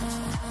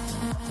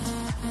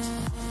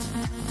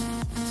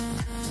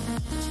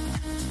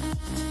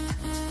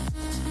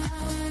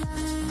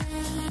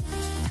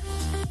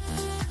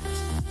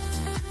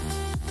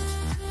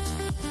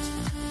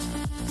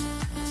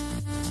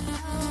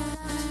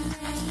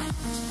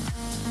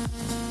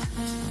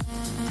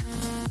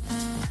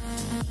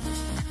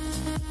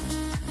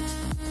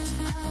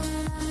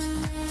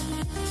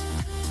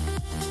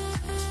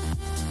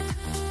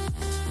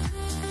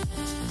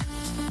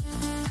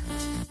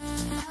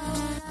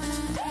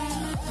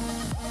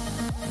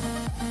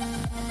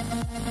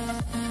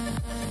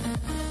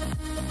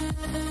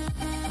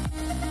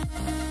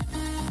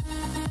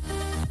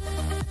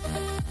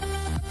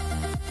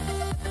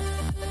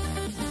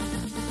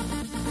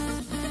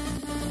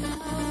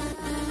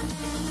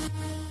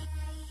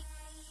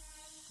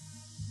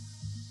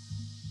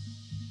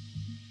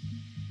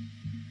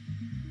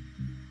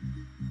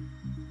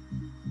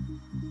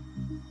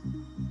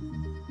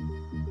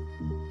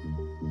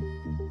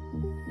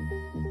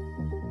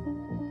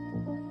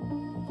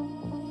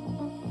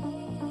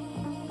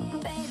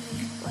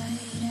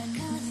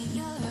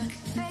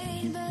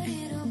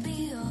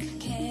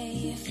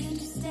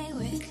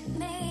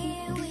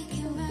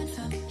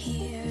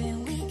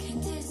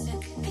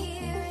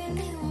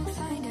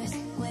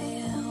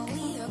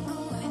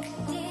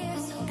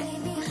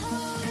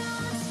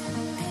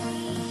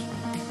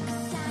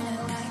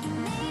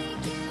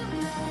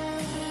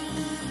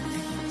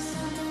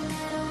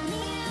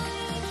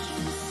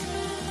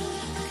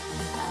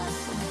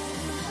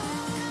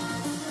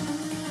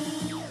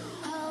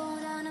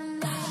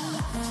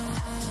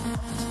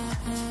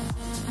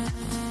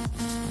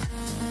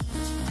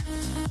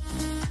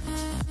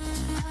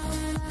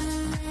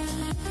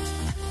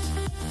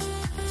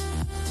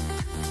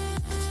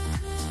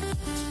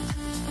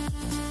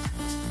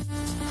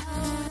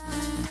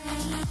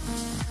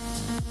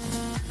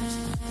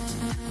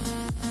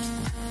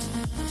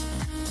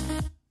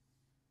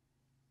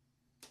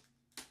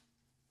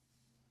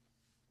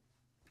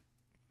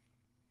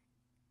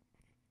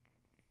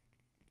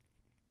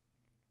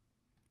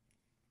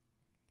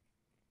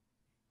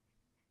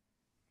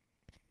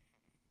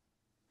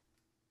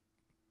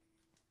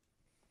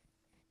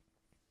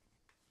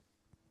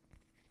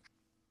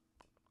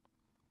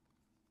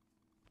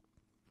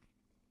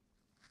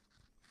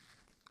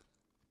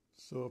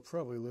 So I'll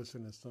probably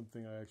listen to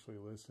something I actually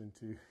listen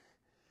to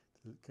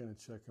kind of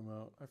check them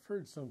out. I've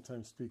heard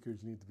sometimes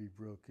speakers need to be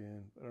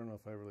broken. I don't know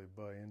if I really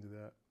buy into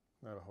that.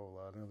 Not a whole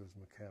lot. I know there's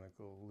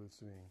mechanical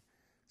listening,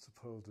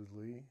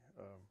 supposedly.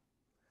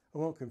 I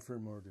won't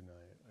confirm or deny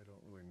it. I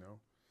don't really know.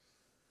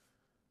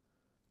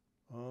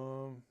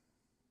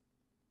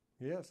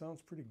 Yeah, it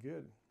sounds pretty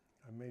good.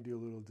 I may do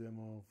a little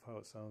demo of how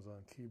it sounds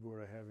on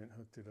keyboard. I haven't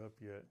hooked it up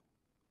yet.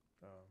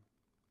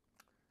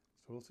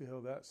 So we'll see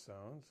how that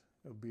sounds.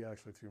 It'll be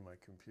actually through my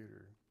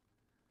computer.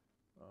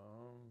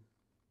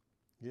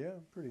 Yeah,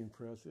 I'm pretty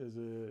impressed. Is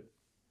it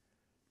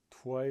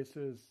twice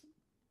as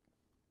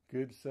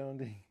good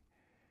sounding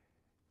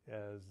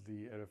as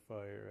the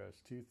Edifier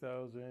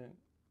S3000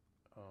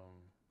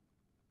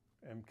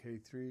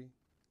 MK3?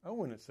 I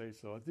wouldn't say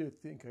so. I do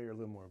think I hear a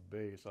little more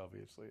bass.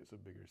 Obviously, it's a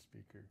bigger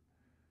speaker.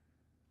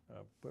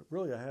 But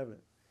really, I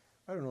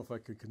don't know if I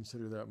could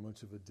consider that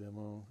much of a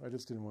demo. I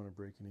just didn't want to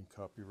break any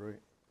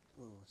copyright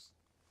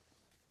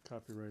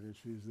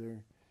issues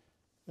there.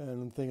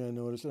 And the thing I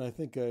noticed, and I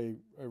think I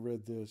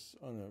read this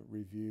on a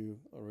review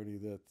already,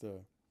 that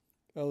the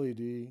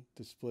LED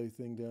display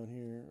thing down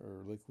here,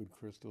 or liquid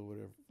crystal,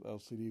 whatever,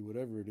 LCD,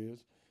 whatever it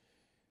is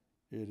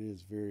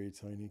very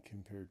tiny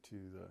compared to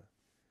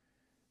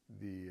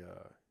the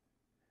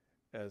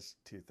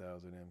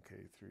S3000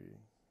 MK3.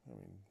 I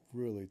mean,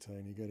 really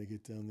tiny. You got to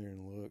get down there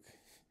and look,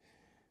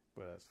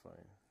 but that's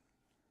fine.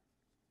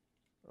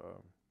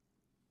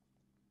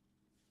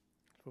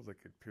 Suppose I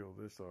could peel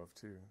this off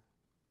too.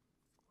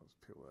 Let's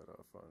peel that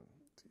off on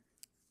TV.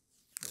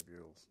 Maybe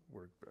it'll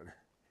work better.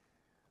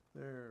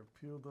 There,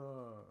 peeled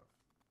off.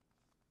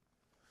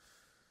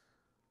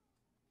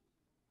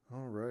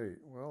 All right.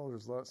 Well,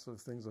 there's lots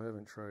of things I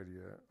haven't tried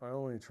yet. I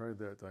only tried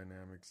that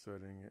dynamic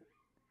setting.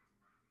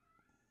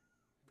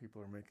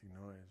 People are making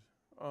noise.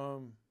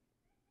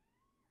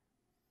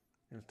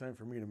 It's time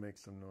for me to make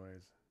some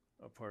noise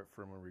apart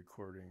from a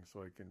recording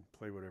so I can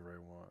play whatever I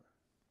want.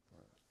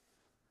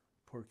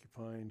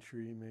 Porcupine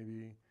tree,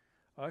 maybe.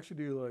 I actually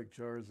do like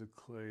Jars of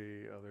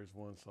Clay. There's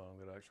one song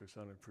that actually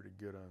sounded pretty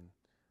good on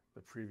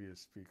the previous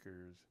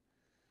speakers.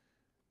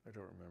 I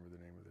don't remember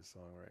the name of the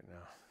song right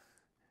now.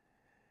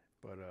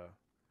 But,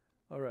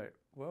 all right.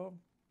 Well,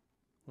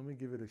 let me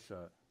give it a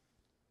shot.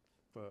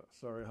 But,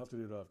 sorry, I'll have to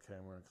do it off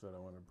camera because I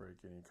don't want to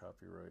break any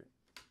copyright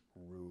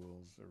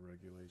rules or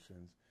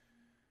regulations.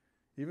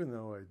 Even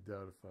though I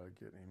doubt if I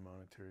get any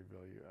monetary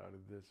value out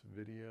of this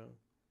video.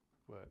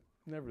 But,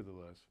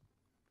 nevertheless,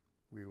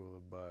 we will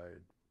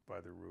abide by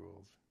the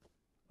rules.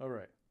 All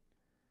right.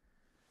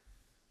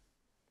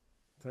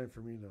 Time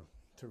for me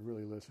to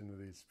really listen to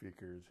these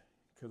speakers,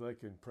 because I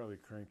can probably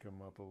crank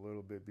them up a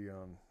little bit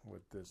beyond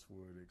what this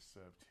would,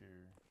 except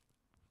here.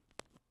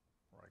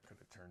 Or I could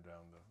have turned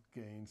down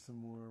the gain some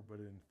more, but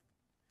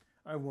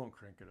I won't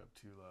crank it up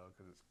too loud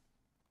because it's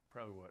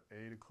probably,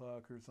 8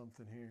 o'clock or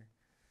something here.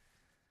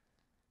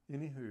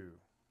 Anywho,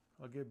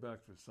 I'll get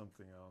back to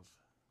something else.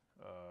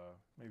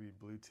 Maybe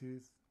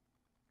Bluetooth.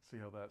 See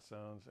how that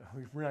sounds.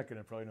 We're not going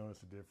to probably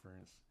notice a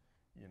difference,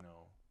 on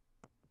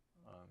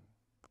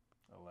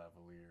a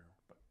lavalier.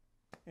 But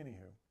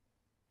anywho,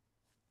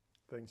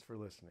 thanks for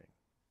listening.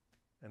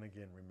 And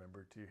again,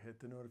 remember to hit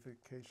the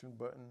notification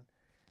button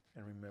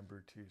and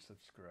remember to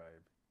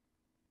subscribe.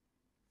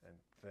 And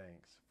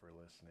thanks for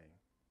listening.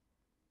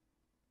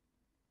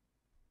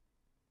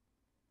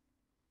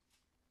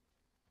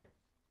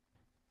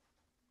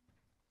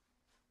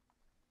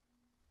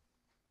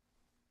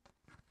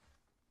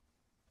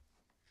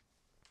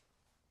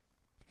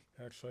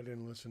 Actually, I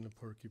didn't listen to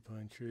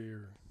Porcupine Tree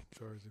or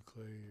Jars of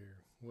Clay or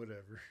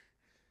whatever.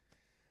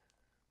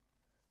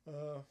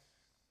 I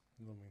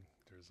mean,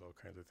 there's all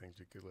kinds of things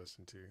you could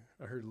listen to.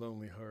 I heard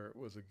Lonely Heart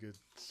was a good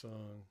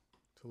song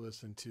to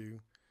listen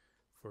to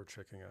for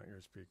checking out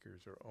your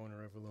speakers, or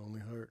owner of a Lonely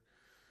Heart.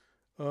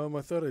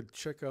 I thought I'd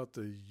check out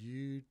the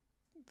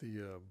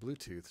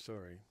Bluetooth,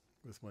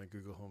 with my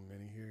Google Home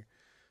Mini here.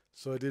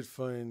 So I did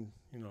find,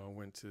 I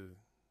went to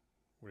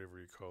whatever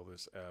you call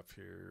this app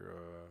here,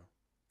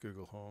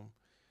 Google Home,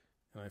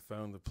 and I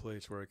found the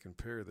place where I can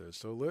pair this.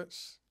 So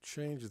let's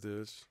change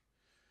this.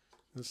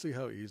 Let's see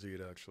how easy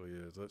it actually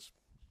is. Let's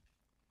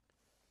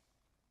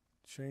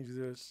change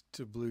this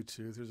to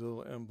Bluetooth. There's a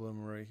little emblem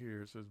right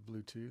here. It says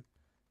Bluetooth.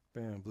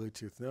 Bam,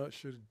 Bluetooth. Now it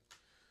should,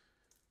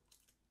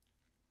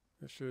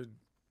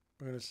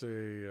 I'm going to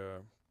say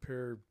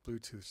pair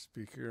Bluetooth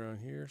speaker on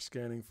here.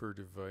 Scanning for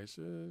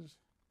devices.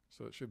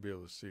 So it should be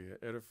able to see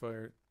it.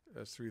 Edifier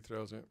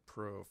S3000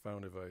 Pro,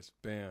 found device.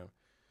 Bam.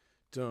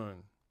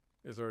 Done.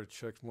 It's already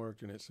check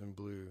marked and it's in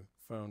blue.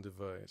 Found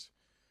device.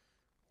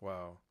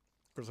 Wow.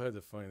 Of course, I had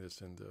to find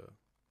this in the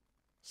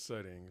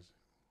settings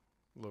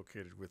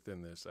located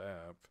within this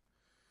app.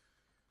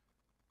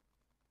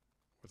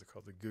 What's it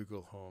called? The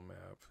Google Home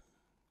app.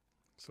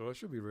 So I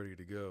should be ready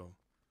to go.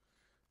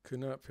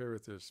 Could not pair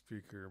with this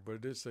speaker, but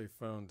it did say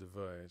found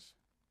device.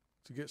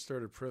 To get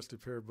started, press the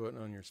pair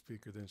button on your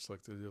speaker, then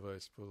select the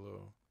device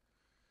below.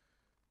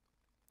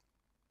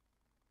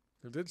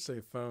 It did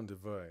say found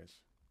device.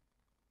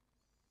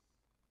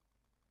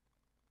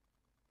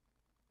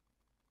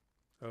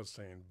 I was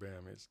saying,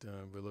 bam, it's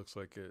done, but it looks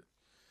like it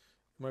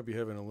might be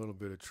having a little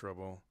bit of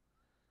trouble.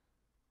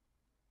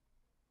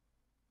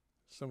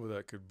 Some of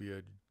that could be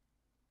it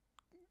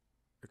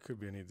could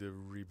be I need to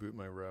reboot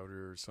my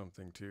router or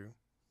something too.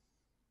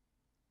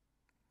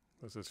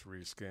 Let's just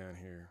rescan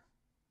here.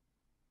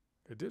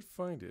 I did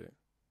find it.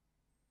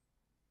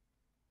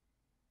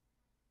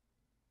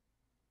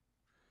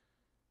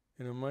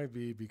 And it might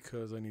be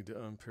because I need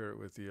to unpair it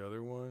with the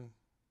other one.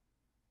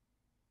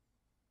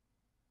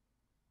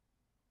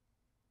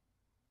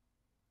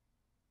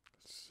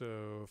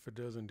 So if it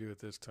doesn't do it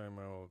this time,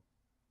 I'll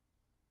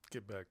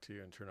get back to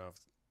you and turn off.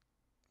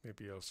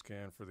 Maybe I'll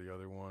scan for the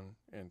other one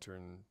and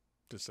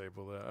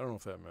disable that. I don't know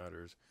if that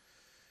matters.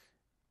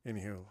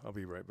 Anywho, I'll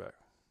be right back.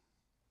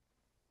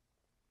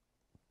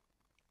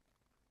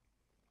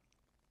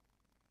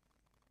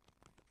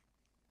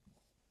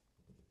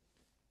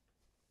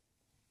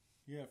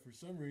 Yeah, for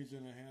some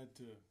reason I had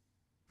to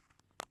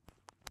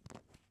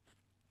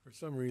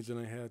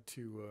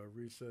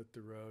reset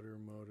the router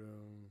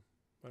modem.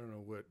 I don't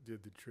know what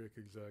did the trick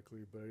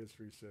exactly, but I just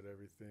reset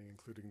everything,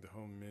 including the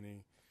home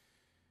mini.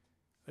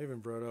 I even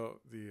brought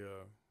out the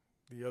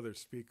other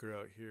speaker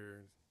out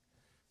here,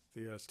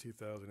 the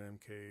S3000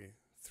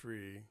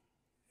 MK3,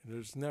 and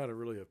there's not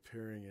really a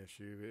pairing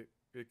issue.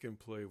 It can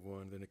play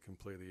one, then it can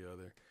play the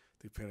other,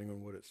 depending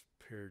on what it's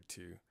paired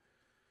to.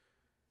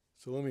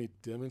 So let me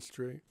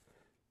demonstrate.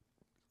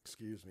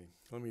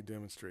 Let me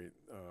demonstrate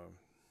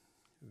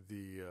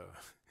the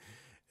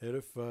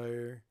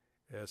Edifier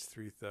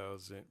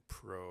S3000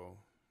 Pro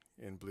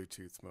in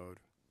Bluetooth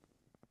mode,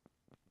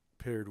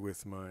 paired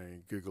with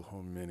my Google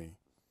Home Mini.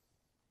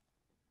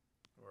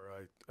 Or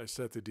I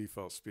set the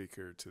default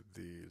speaker to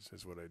these,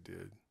 is what I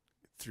did,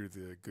 through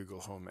the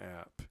Google Home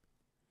app.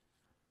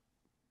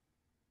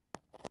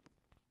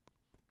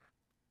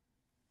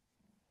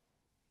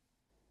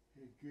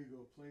 Hey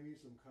Google, play me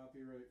some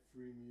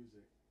copyright-free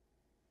music.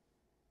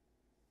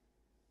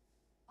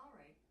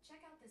 Alright,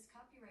 check out this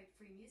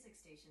copyright-free music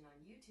station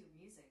on YouTube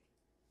Music.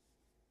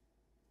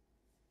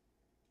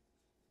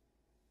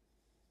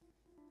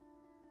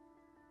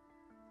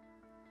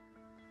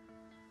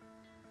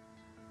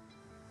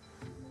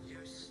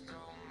 You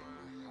stole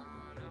my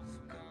heart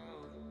of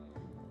gold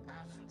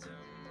after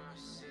my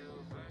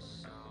silver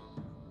soul.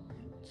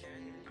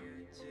 Can you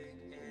dig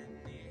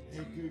any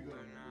Hey Google,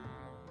 deeper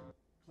now?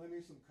 play me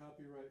some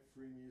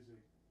copyright-free music.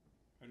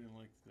 I didn't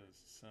like the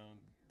sound,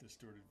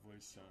 distorted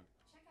voice sound.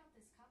 Check out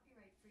this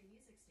copyright-free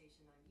music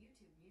station on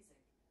YouTube Music.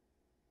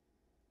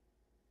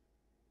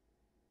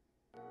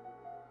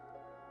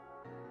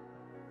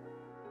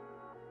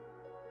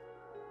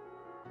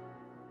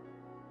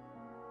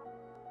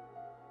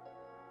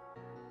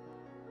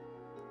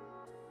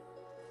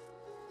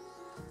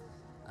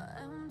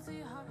 Empty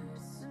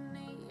hearts and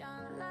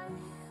neon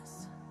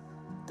lights,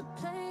 they're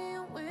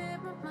playing with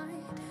my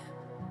mind.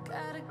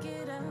 Gotta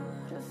get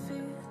out of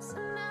here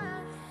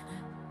tonight.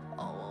 Oh,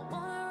 I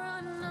wanna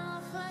run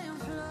off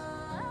and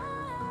fly.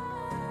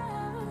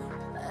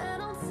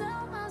 And I'll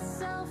tell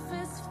myself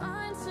it's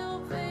fine to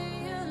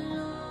be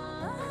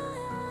alone,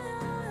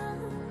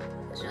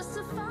 just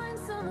to find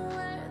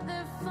somewhere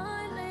that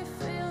finally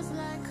feels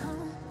like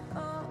home.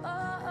 Oh,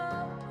 oh,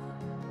 oh.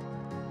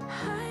 I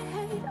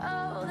hate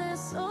all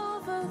this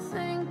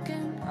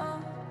overthinking.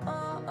 Oh,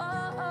 oh,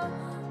 oh, oh.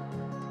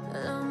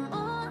 The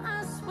more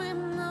I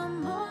swim, the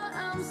more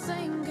I'm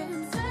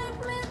sinking.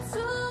 Take me to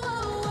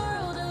a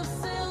world of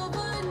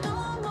silver.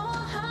 No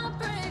more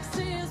heartbreaks,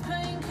 tears,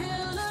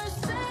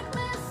 painkillers. Take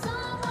me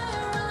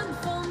somewhere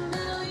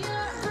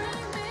unfamiliar.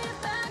 Bring me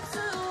back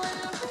to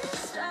where we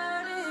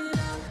started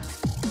out.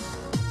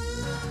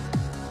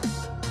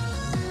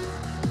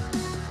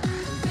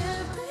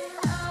 Get me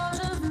out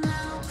of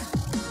now,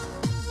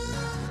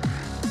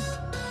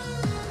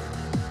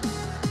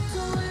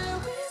 to where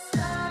we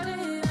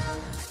started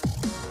out.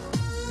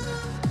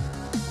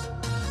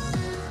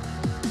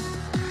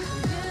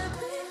 Get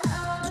me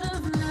out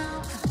of now,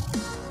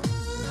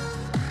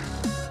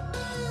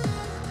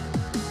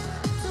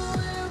 to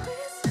where we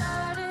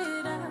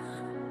started out.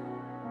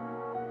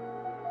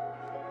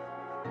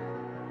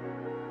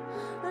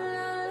 La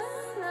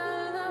la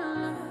la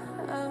la,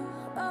 oh,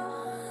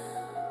 oh.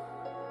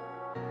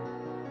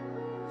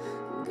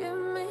 Get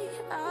me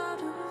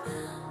out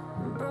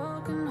of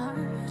broken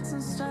hearts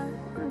and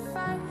starting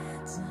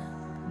fights,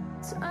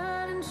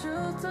 turning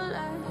truth to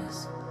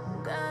lies.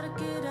 Gotta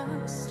get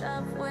up,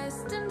 stop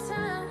wasting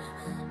time.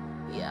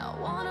 Yeah, I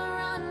wanna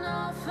run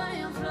off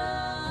and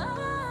fly.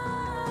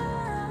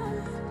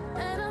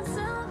 And I'll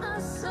tell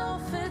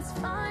myself it's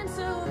fine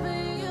to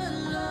be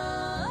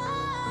alone,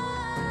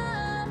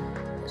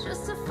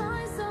 just to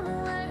find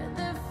somewhere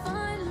that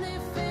finally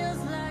feels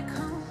like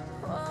home.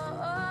 Oh,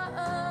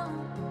 oh, oh.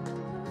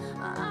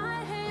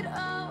 I hate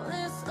all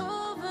this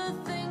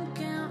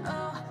overthinking.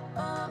 Oh,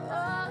 oh,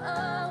 oh,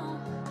 oh.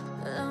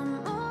 The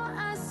more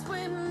I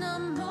swim, the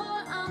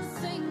more I'm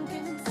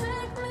sinking.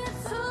 Take me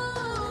to a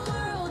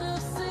world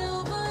of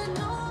silver.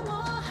 No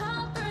more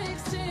heartbreaks,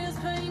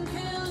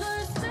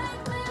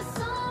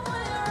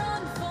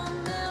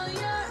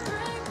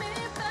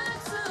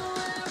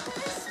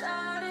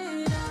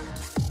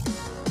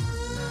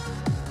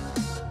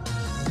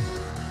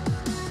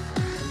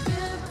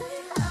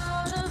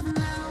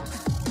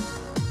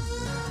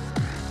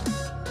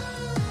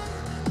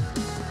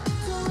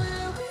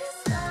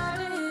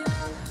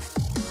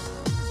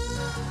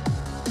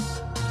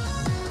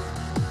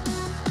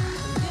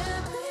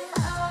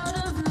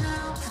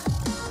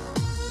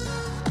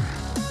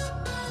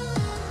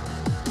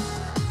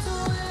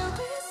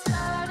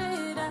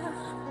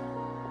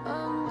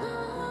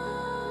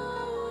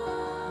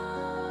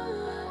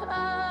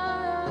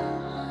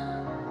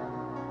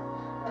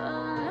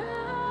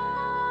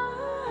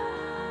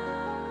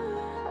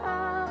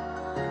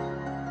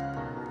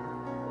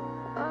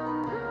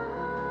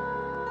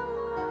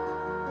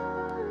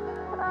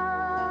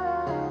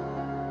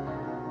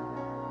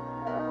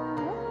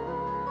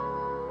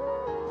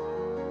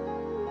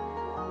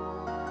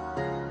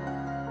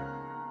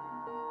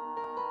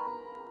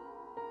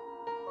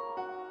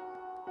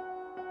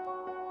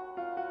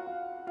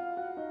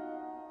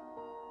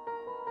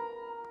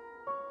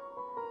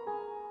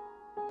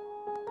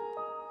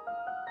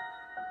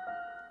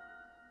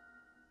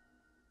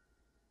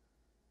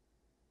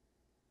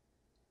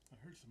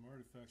 heard some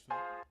artifacts.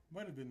 That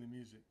might have been the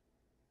music.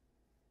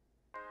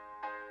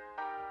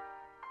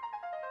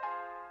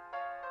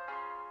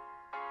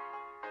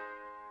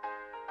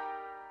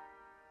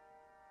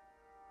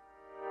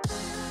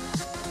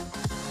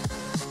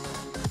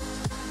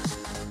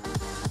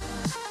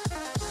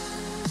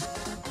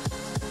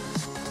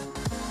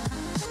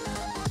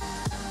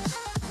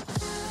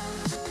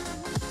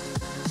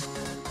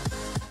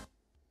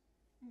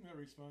 That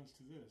responds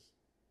to this.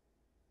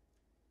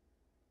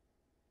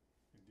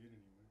 It did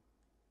anyway.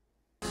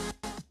 I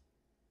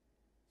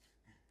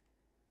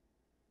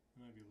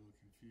might be a little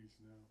confused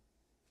now.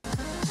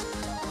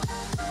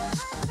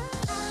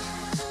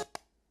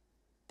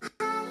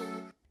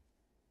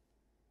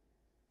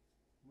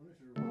 What is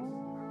your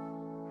response?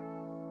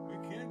 We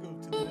can go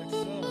to the next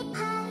song.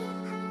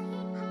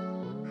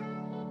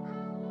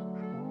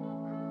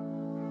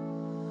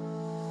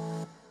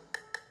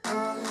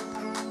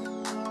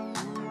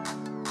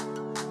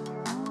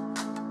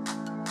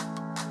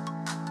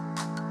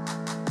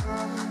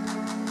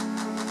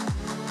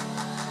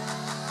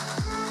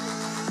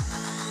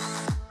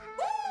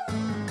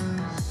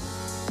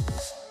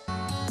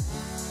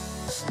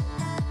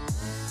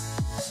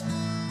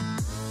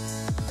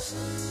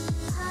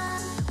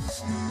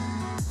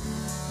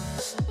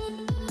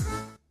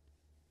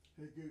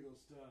 Hey Google,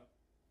 stop.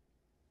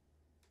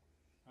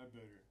 I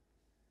better.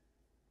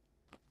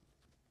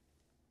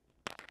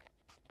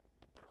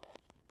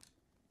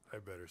 I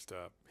better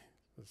stop.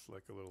 It's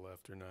like a little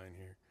after 9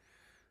 here.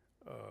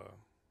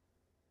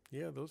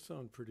 Yeah, those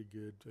sound pretty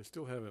good. I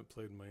still haven't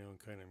played my own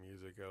kind of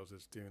music. I was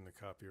just doing the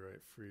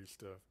copyright free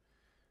stuff.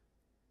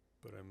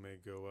 But I may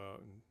go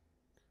out and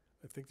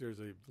I think there's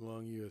a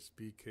long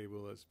USB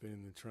cable that's been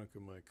in the trunk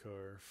of my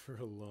car for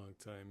a long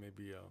time.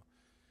 Maybe I'll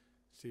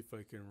see if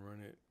I can run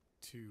it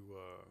to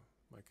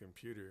my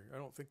computer. I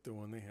don't think the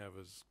one they have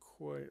is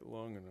quite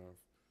long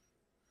enough.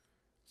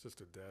 It's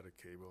just a data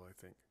cable, I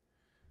think.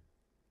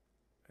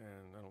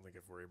 And I don't think I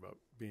have to worry about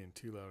being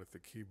too loud at the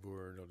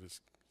keyboard. I'll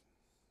just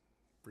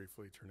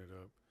briefly turn it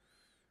up.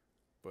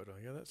 But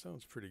yeah, that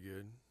sounds pretty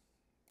good.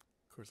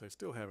 Of course, I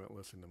still haven't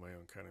listened to my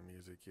own kind of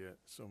music yet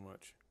so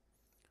much.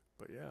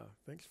 But yeah,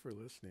 thanks for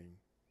listening.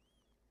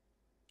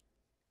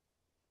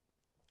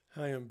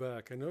 Hi, I'm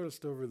back. I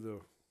noticed over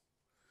the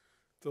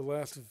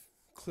last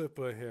clip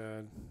I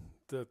had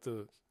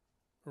that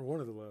one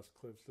of the last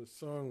clips, the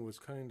song was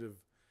kind of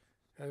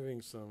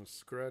having some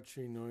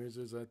scratchy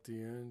noises at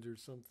the end or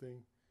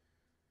something.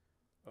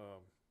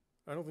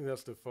 I don't think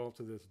that's the fault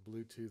of this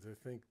Bluetooth. I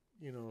think,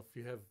 if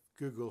you have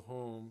Google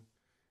Home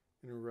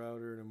and a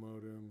router and a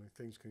modem,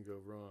 things can go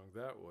wrong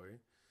that way.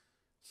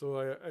 So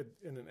I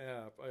in an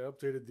app, I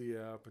updated the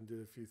app and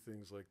did a few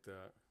things like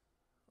that.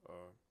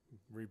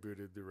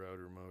 Rebooted the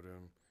router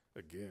modem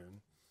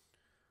again.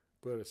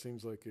 But it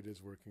seems like it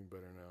is working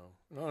better now.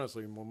 And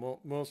honestly,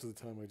 most of the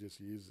time I just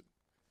use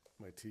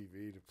my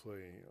TV to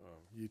play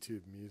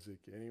YouTube music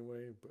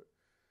anyway. But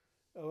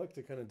I like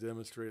to kind of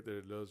demonstrate that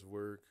it does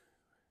work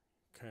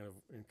kind of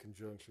in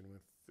conjunction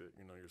with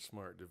your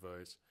smart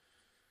device.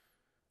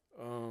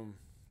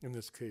 In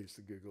this case,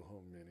 the Google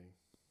Home Mini.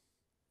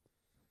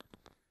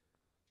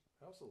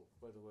 I also,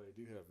 by the way,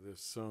 do have this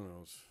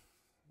Sonos.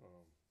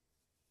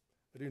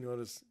 I do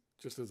notice,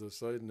 just as a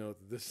side note,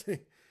 that this thing,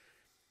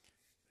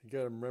 you got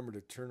to remember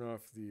to turn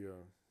off the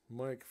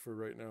mic for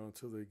right now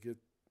until they get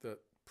that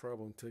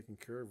problem taken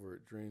care of where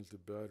it drains the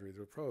battery.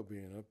 There'll probably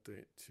be an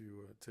update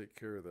to take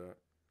care of that.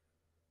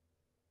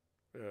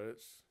 Yeah,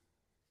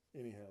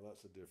 anyhow,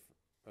 that's a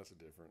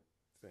different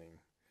thing.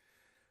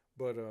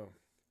 But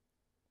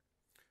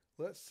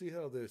let's see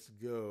how this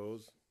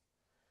goes.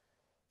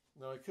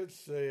 Now, I could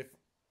say, if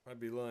I'd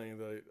be lying,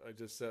 that I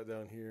just sat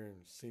down here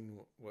and seen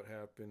what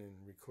happened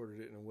and recorded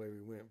it and away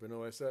we went. But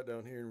no, I sat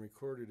down here and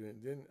recorded it.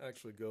 It didn't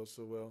actually go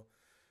so well.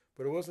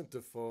 But it wasn't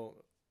the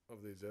fault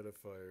of these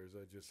edifiers.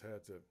 I just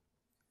had to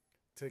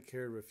take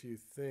care of a few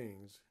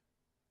things.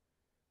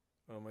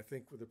 I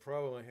think with the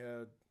problem I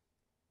had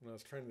when I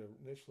was trying to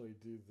initially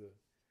do the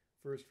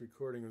first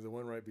recording of the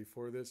one right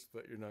before this,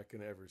 but you're not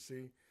going to ever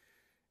see,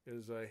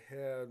 is I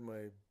had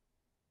my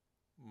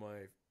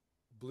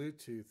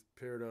Bluetooth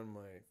paired on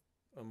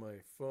my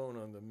phone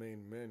on the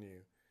main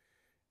menu,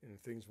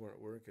 and things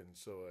weren't working.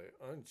 So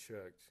I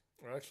unchecked,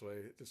 or actually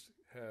I just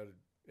had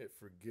it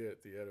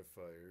forget the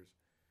edifiers.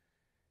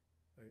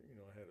 I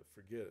had it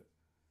forget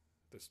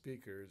the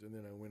speakers, and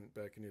then I went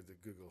back into the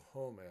Google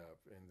Home app,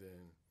 and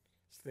then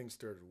things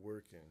started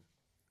working.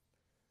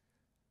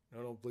 Now,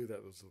 I don't believe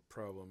that was a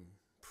problem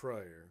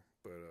prior,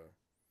 but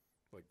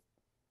like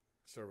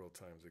several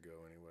times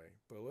ago anyway.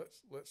 But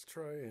let's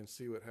try and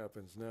see what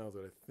happens now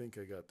that I think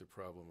I got the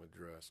problem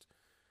addressed.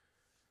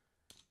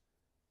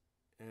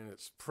 And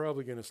it's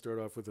probably going to start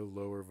off with a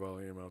lower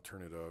volume. I'll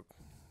turn it up,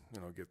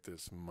 and I'll get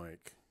this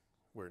mic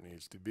where it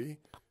needs to be.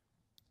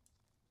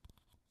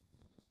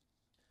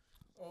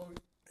 Oh,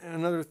 and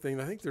another thing,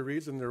 I think the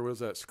reason there was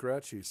that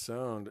scratchy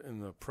sound in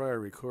the prior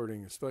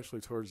recording,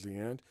 especially towards the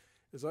end,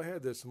 is I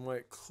had this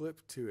mic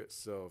clipped to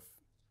itself,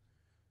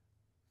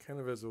 kind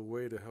of as a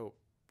way to help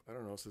I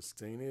don't know,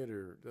 sustain it,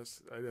 or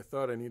I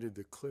thought I needed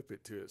to clip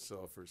it to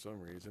itself for some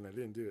reason. I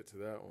didn't do it to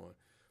that one.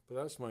 But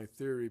that's my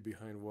theory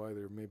behind why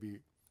there maybe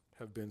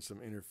have been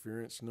some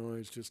interference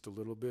noise, just a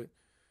little bit.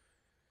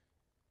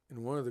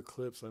 In one of the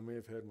clips, I may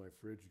have had my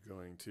fridge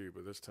going too,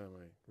 but this time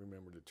I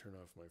remembered to turn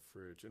off my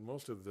fridge. In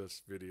most of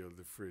this video,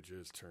 the fridge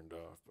is turned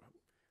off, but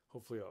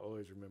hopefully I'll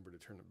always remember to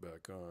turn it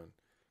back on.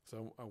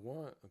 So I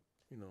want,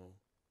 you know,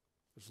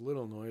 as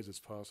little noise as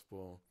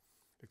possible,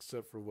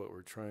 except for what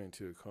we're trying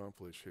to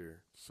accomplish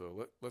here.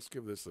 So let's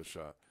give this a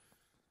shot.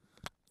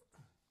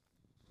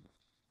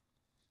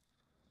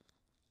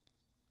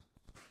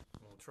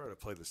 I'll try to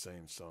play the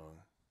same song,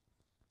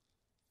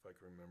 if I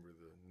can remember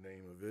the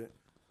name of it.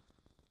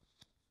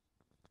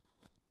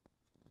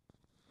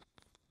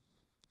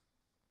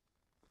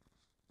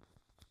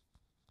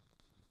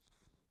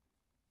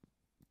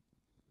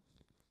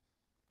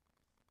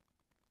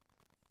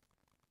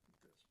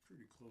 That's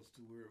pretty close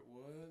to where it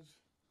was.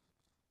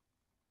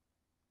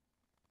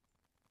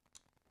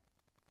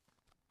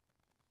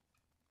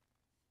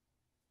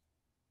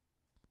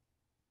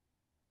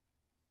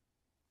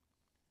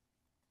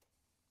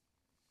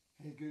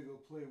 Hey Google,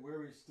 play Where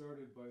We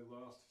Started by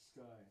Lost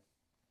Sky.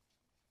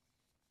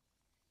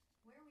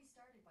 Where We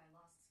Started by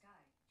Lost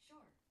Sky.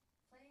 Sure.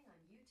 Playing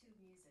on YouTube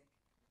Music.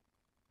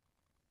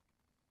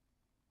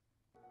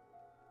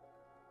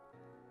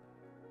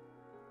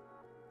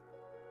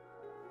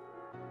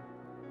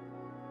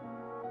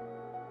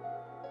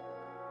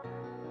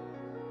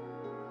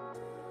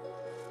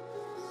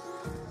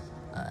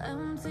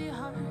 Empty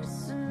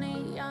hearts and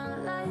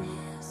neon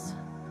lights,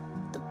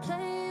 they're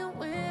playing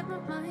with my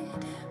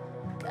mind.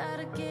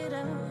 Gotta get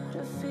out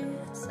of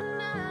here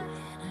tonight.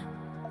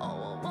 Oh,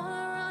 I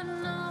wanna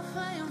run off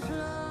and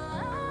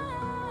fly.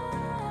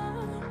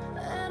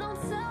 And I'll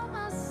tell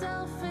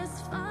myself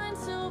it's fine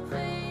to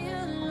be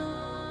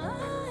alone,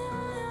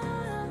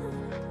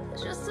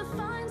 just to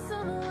find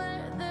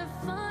somewhere that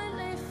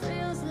finally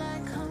feels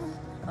like home.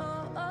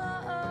 Oh,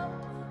 oh, oh.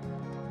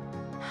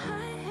 I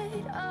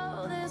hate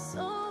all this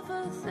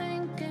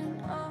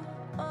overthinking. Oh,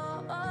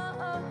 oh, oh,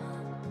 oh.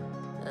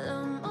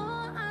 The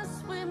more I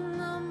swim,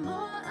 the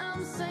more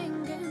I'm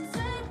sinking.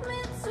 Take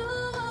me to a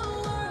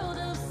world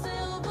of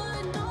silver.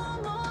 No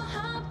more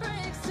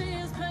heartbreaks,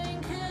 tears,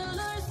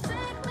 painkillers.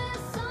 Take me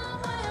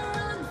somewhere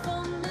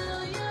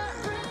unfamiliar.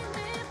 Bring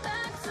me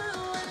back to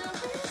where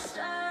we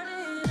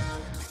started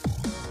out.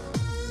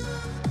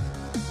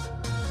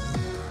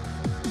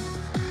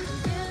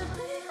 Get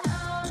me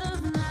out of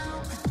now.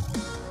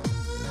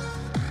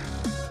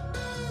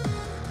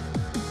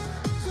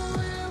 To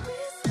where we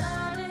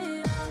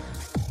started out.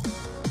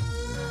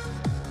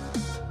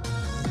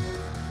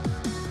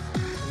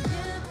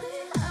 Get me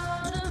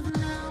out of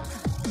now.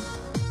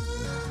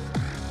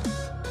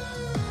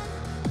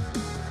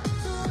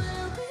 To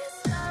where we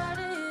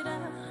started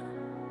out.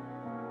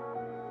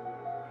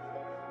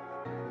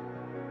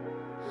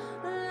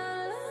 La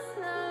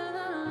la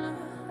la la,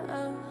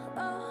 oh,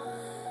 oh.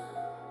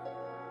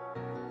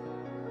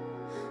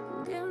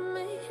 Get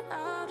me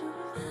out of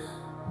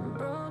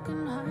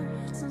broken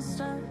hearts and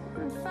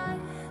starting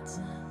fights,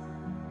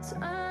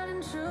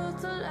 turning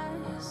truth to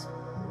lies.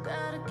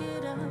 Gotta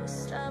get up,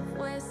 stop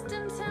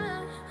wasting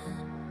time.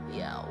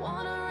 Yeah, I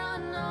wanna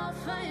run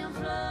off and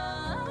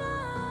fly.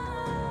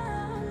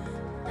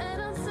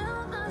 And I'll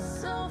tell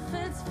myself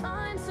it's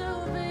fine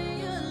to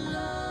be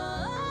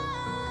alone,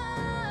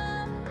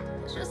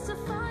 just to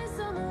find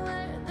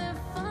somewhere that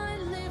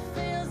finally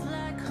feels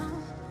like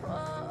home. Oh,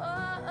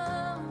 oh,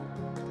 oh.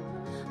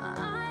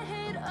 I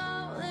hate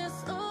all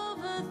this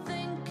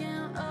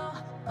overthinking.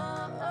 Oh,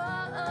 oh,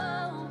 oh,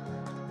 oh.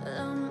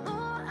 The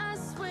more I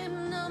swim,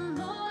 the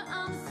more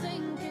I'm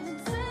sinking.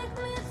 Take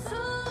me to a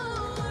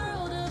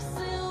world of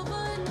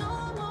silver. No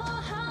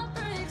more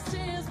heartbreaks,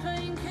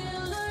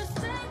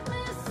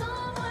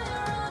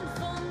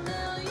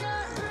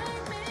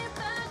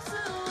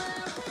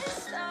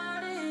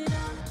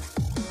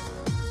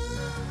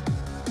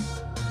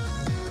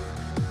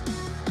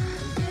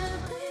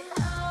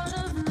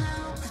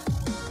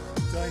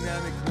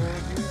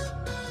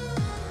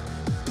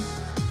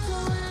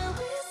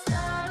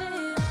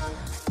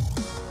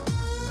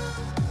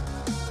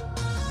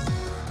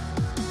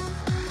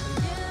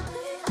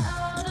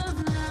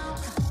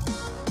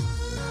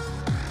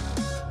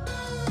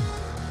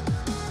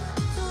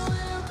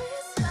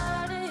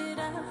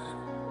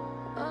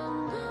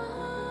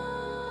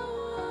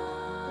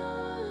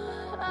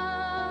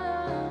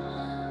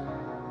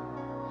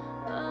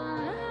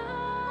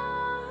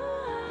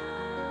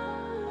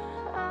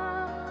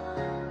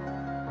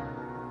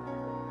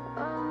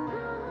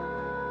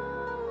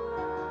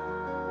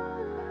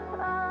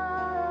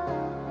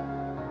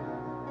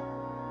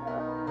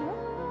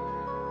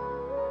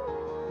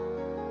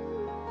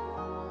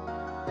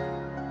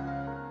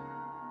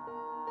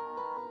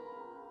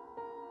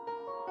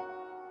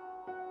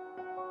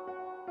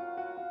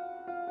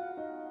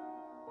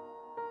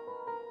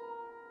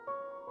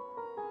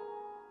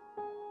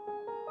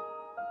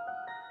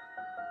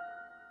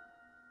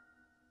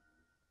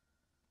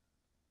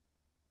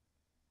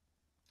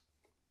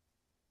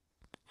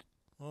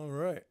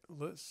 right,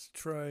 let's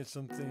try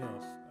something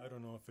else. I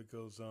don't know if it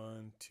goes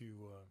on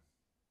to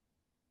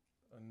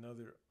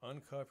another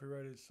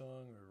uncopyrighted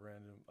song or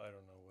random. I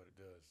don't know what it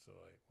does, so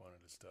I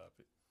wanted to stop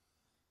it.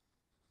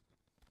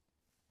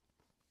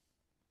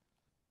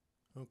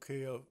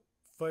 Okay, I'll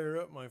fire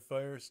up my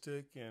Fire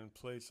Stick and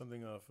play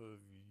something off of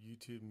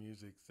YouTube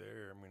Music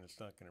there. I mean, it's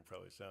not going to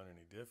probably sound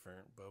any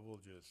different, but we'll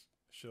just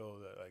show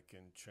that I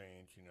can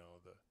change,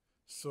 the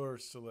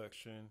source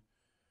selection.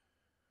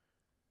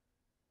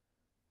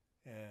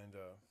 And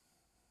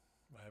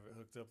I have it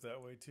hooked up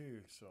that way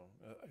too. So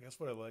I guess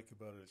what I like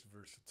about it is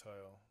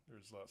versatile.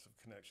 There's lots of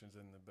connections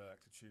in the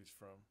back to choose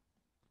from.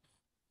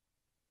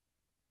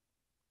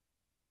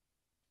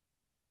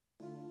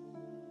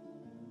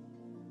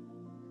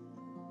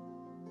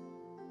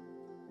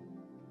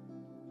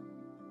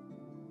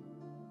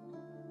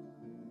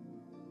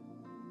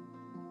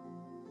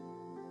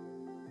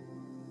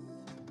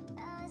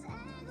 I was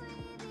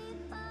angry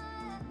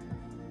before,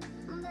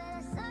 but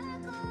I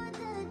circled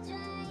the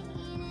drain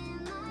in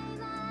my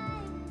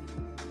mind.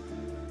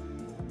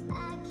 I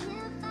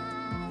can't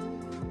find.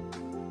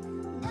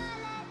 Don't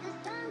let the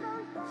sun go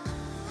down.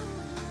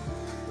 Don't let the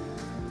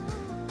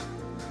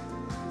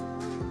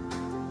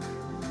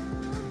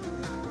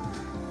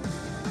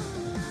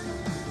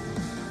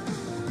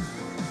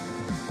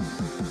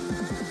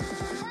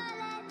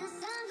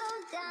sun go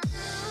down.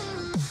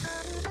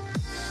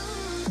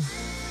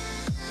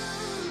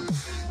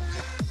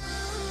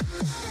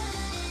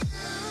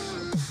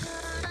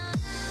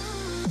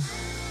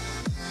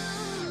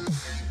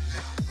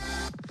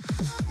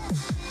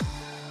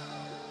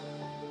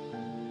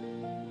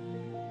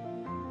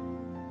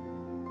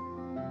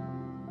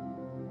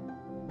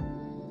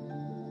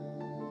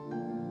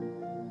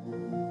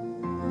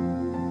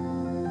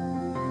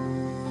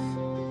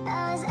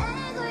 I was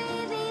angry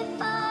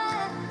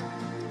before,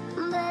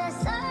 but I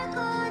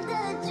circled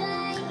the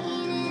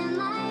drain in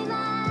my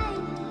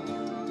mind.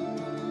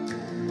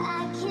 I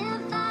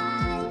can't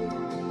find.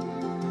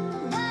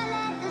 Don't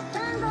let the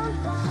sun go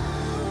down.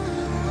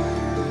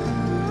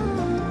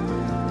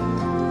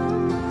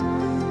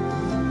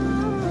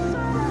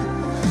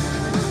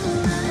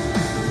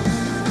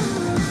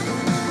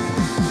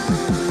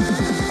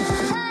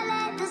 Don't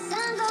let the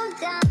sun go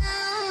down.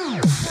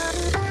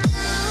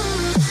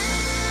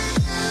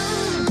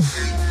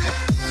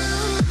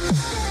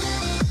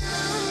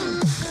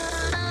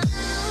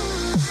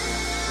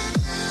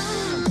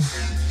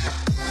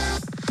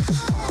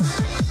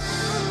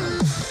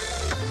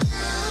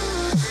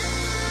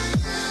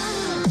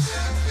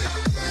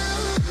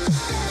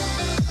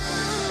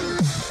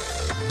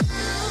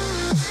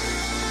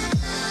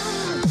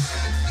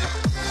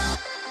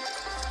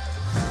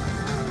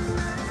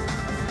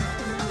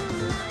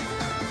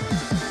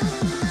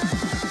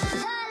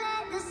 Don't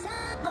let the sun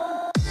go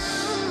down.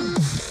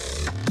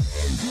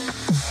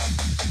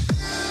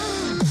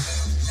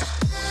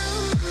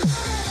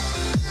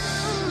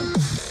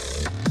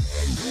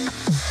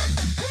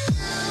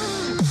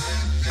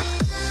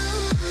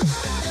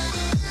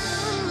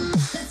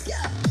 Let's go.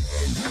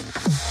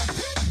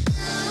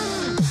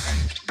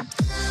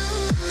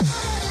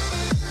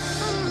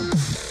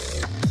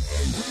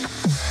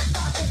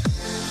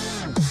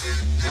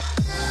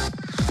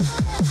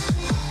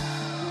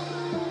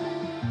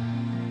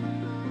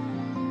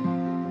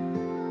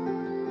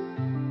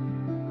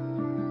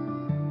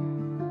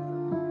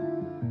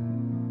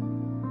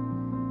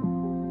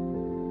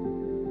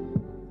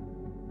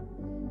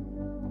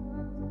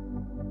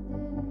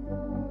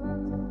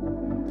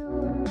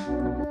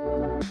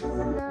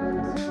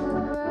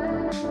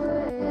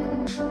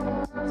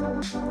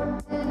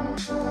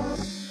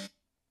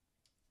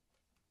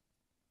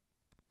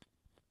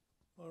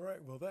 All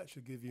right, well, that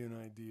should give you an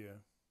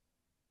idea.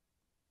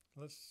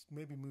 Let's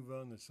maybe move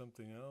on to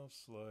something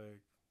else,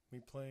 like me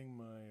playing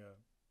my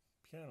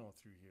piano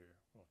through here,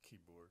 well,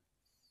 keyboard.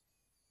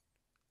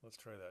 Let's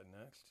try that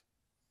next.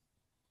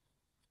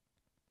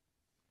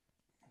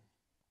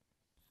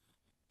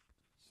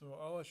 So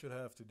all I should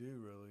have to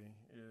do really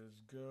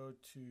is go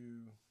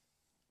to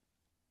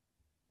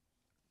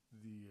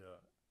the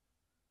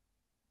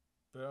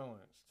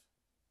balanced.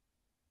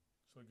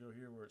 So I go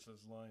here where it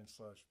says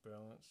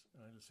line/balance,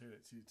 and I just hit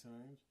it 2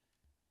 times.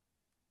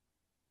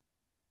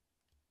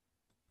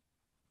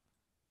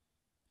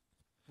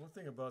 One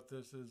thing about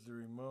this is the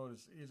remote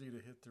is easy to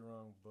hit the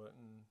wrong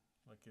button.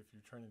 Like if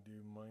you're trying to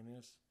do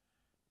minus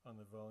on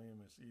the volume,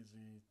 it's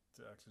easy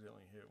to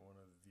accidentally hit one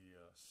of the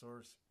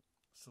source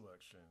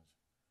selections.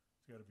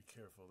 So you got to be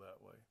careful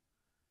that way.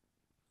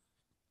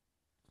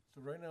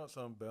 So right now it's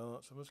on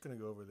balance. I'm just going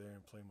to go over there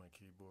and play my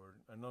keyboard.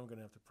 I know I'm going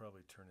to have to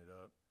probably turn it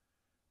up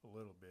a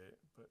little bit,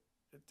 but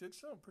it did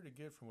sound pretty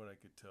good from what I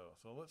could tell.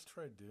 So let's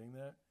try doing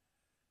that.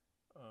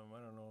 I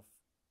don't know if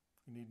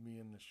you need me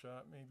in the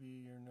shot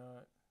maybe or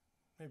not.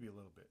 Maybe a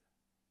little bit.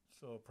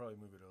 So I'll probably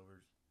move it over.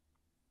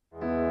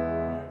 I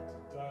have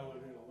to dial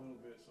it in a little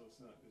bit so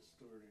it's not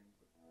distorting.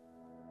 But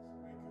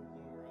let's make it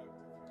lower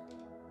octave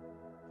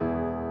here.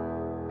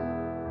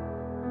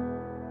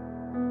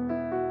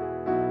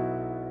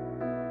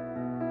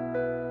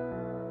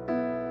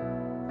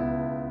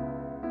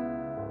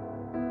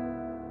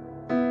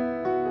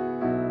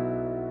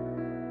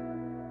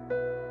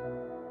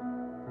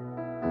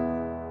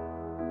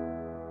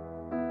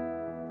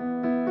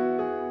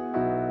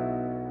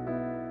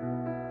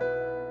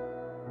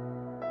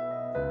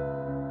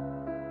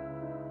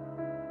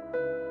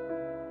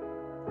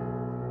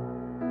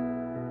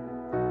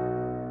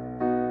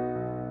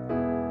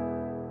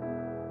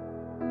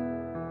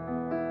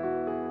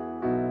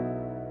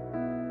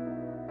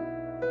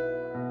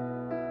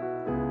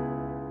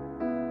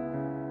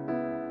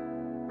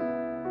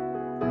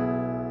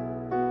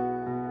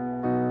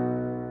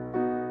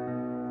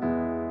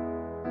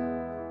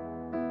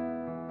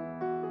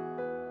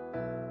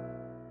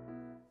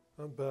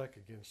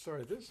 And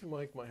sorry, this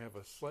mic might have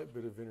a slight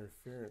bit of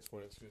interference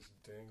when it's just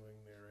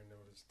dangling there. I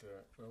noticed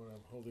that. But when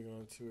I'm holding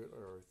on to it,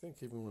 or I think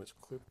even when it's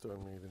clipped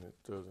on me, then it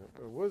doesn't.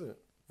 It wasn't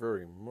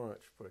very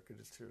much, but I could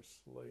just hear a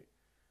slight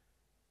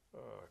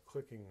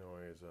clicking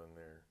noise on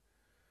there.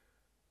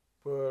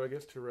 But I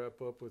guess to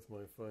wrap up with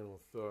my final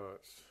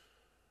thoughts,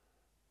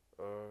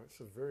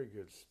 it's a very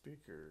good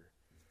speaker.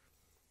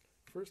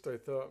 First, I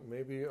thought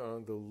maybe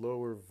on the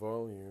lower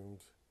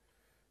volumes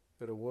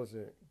that it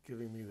wasn't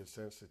giving me the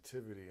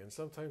sensitivity. And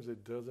sometimes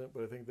it doesn't,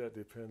 but I think that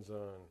depends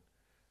on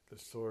the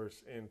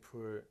source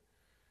input.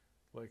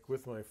 Like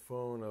with my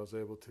phone, I was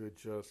able to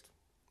adjust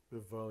the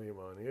volume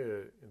on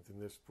it, and then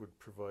this would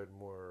provide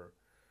more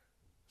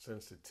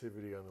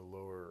sensitivity on the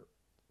lower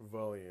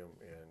volume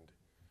end.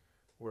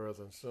 Whereas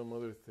on some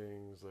other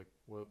things, like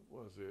what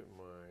was it,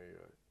 my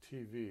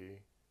TV,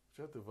 which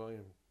had the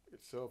volume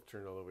itself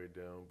turned all the way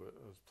down, but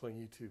I was playing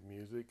YouTube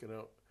music, and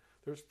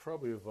there's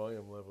probably a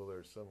volume level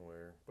there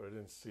somewhere, but I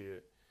didn't see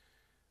it.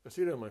 I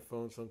see it on my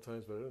phone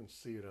sometimes, but I didn't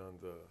see it on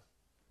the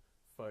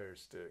Fire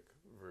Stick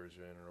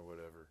version or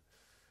whatever.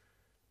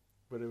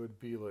 But it would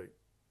be like,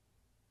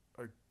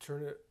 I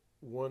turn it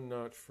one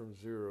notch from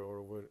zero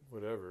or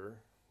whatever,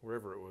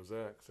 wherever it was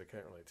at, because I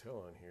can't really tell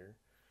on here.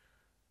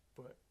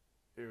 But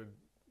it would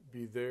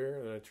be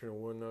there, and I turn it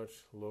one notch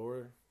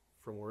lower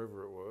from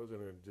wherever it was,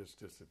 and it would just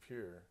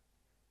disappear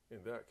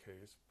in that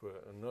case.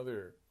 But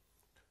another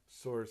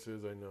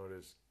sources, I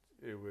noticed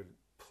it would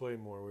play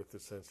more with the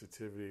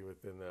sensitivity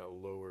within that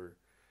lower,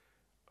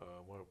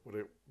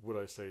 would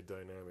I say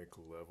dynamic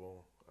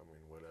level? I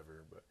mean,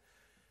 whatever, but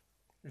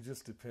it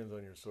just depends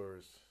on your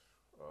source.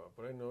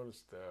 But I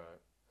noticed that.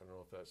 I don't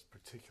know if that's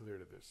particular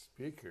to this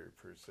speaker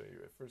per se.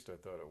 At first I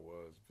thought it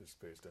was, just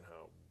based on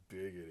how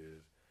big it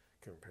is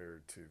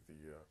compared to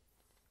the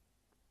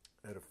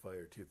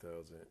Edifier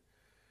 2000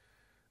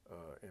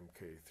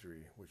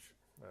 MK3, which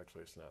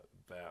actually it's not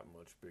that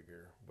much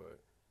bigger, but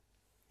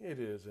it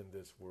is in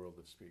this world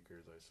of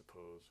speakers, I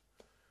suppose.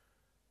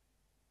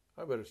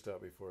 I better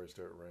stop before I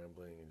start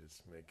rambling and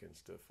just making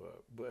stuff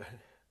up. But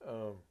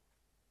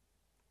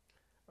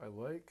I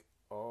like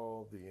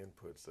all the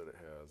inputs that it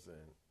has,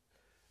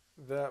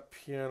 and that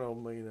piano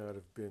may not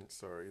have been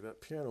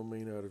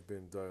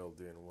dialed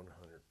in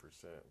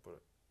 100%,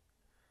 but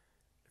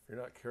if you're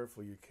not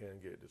careful, you can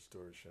get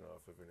distortion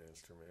off of an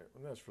instrument.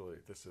 And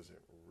this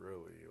isn't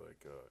really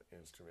like an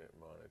instrument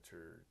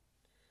monitored.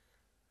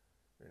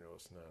 You know,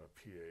 it's not a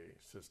PA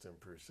system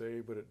per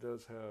se, but it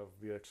does have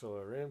the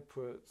XLR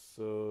input,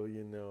 so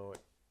you know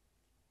it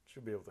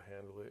should be able to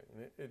handle it.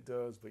 And it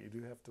does, but you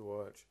do have to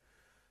watch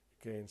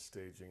gain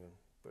staging,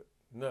 but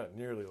not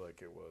nearly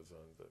like it was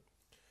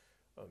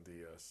on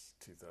the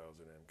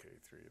S3000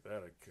 MK3.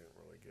 That I couldn't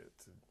really get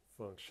to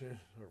function,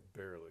 or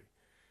barely.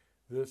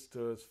 This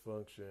does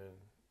function,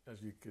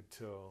 as you could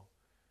tell.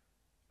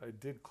 I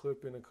did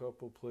clip in a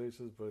couple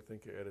places, but I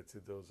think I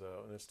edited those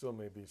out, and it still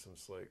may be some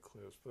slight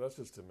clips, but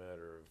that's just a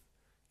matter of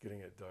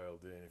getting it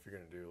dialed in. If you're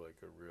going to do like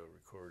a real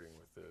recording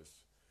with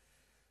this,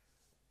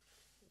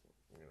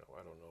 you know,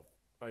 I don't know.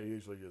 I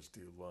usually just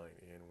do line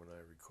in when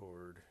I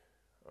record,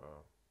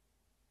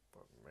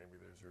 but maybe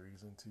there's a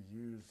reason to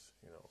use,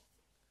 you know,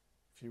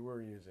 if you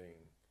were using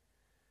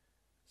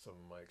some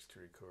mics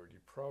to record, you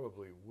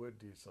probably would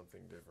do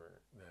something different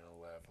than a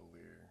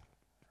lavalier.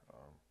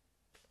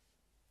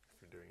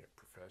 If you're doing it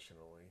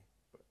professionally,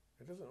 but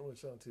it doesn't really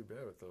sound too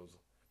bad with those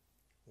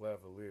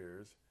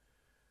lavaliers,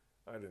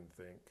 I didn't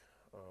think.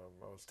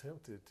 I was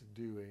tempted to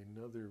do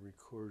another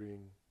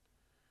recording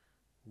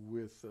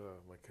with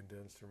my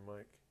condenser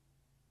mic.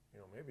 You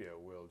know, maybe I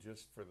will,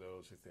 just for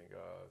those who think,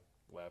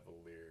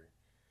 lavalier.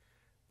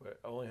 But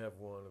I only have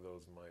one of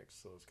those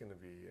mics, so it's going to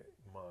be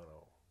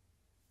mono.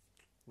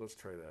 Let's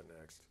try that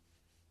next.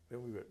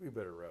 Then we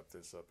better wrap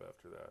this up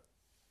after that.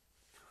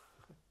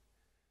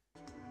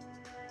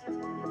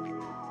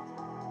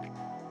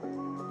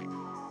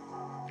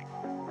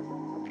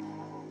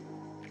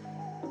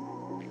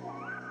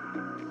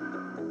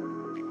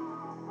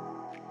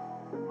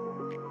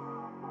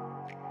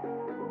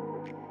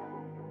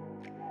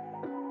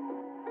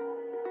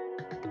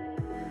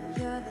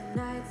 You're the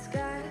night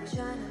sky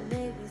trying to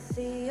make me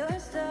see your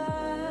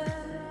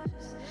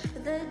stars,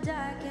 but the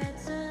dark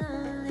gets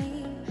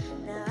lonely.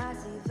 Now I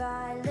see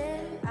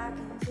violet, I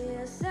can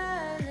feel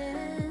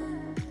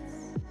silence,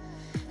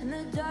 and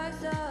the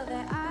dark's all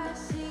that I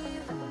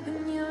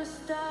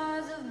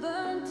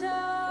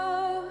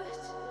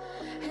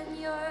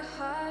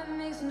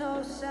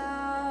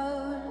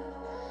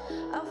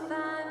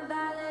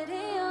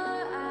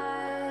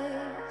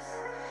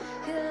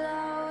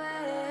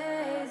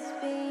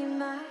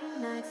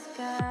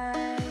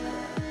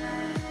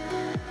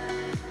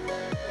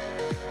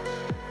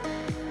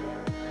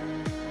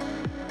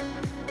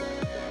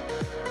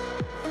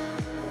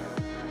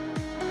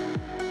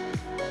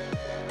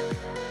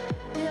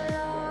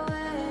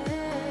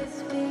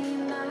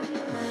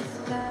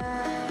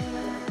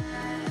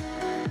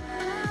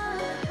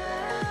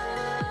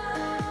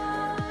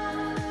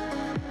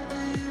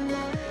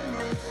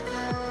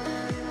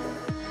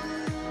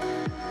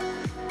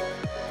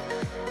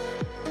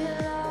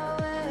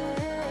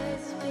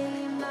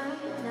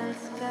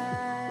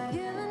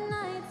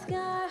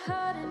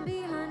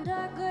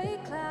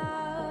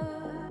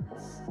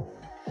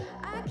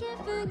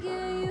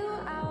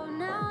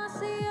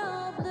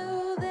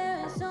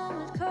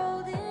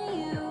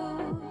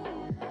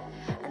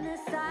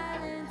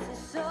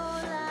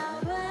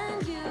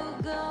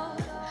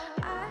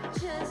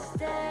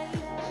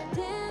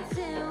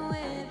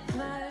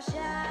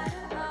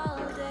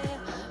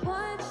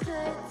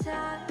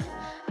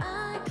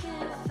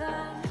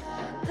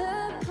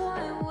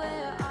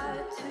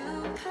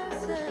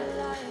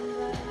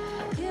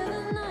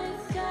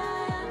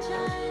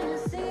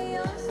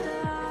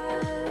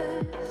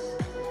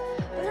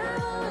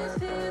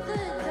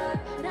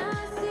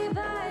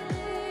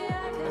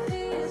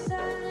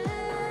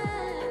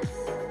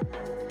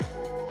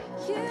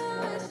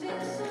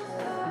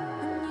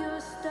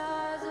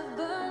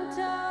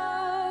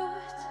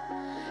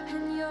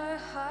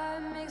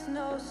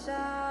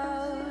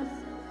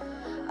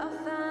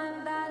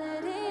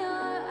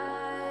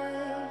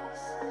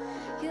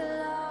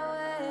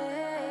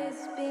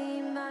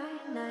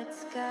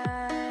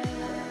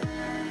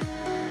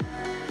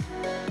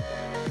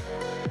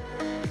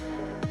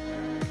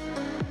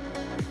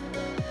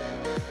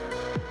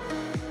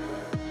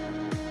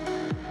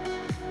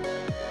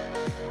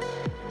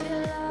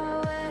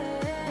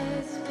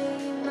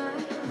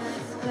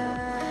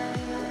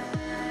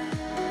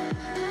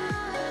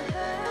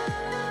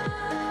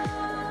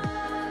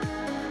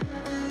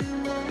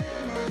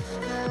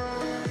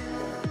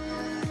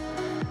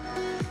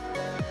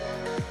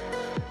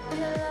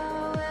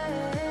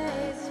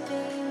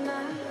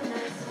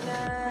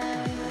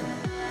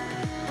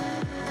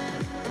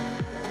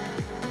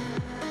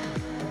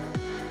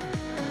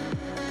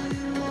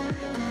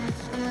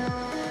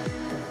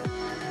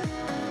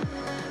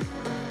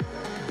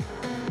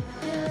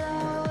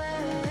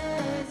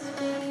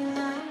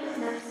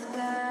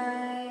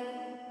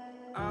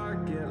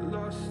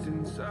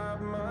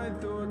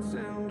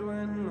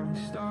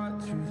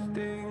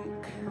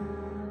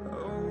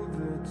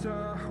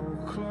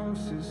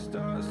close, it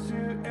starts to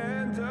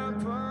end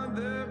up on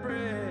the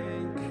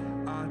brink.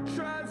 I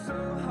tried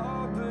so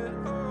hard, but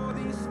all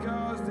these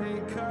scars, they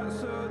cut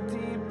so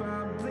deep,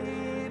 I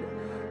bleed.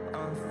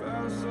 I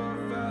fell so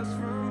fast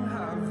from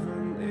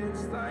heaven,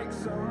 it's like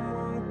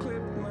someone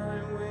clipped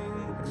my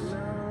wings.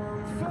 Now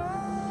I'm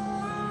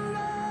falling,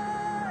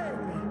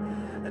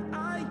 and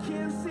I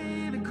can't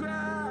see the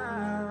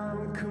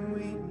ground. Can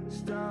we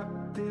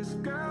stop this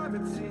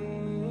gravity?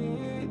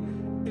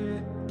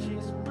 It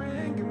keeps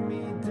bringing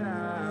me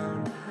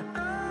down.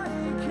 I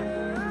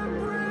can't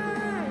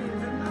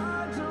breathe, and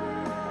I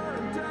don't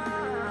wanna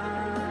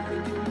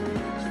die. Can we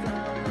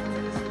stop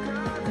this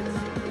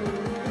gravity?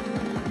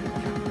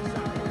 'Cause I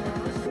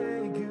wanna say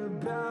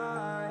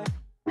goodbye.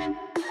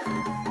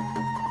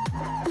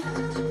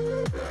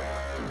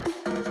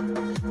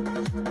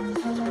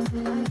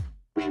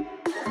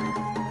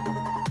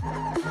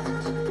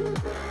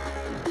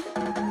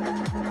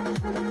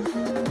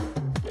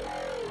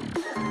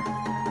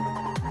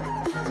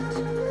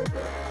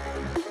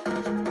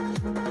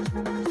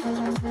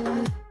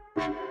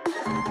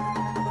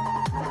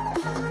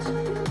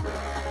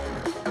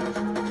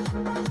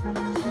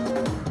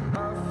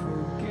 I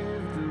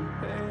forgive the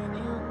pain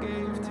you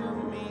gave to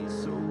me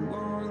so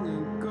long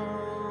ago.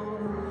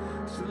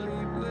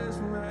 Sleepless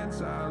nights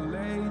I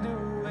laid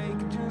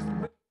awake just.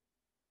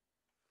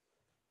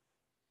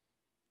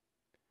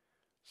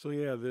 So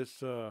yeah,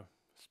 this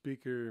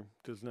speaker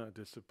does not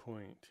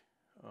disappoint.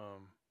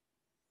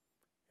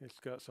 It's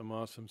got some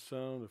awesome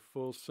sound, a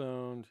full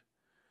sound.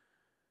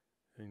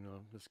 You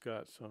know, it's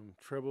got some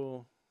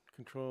treble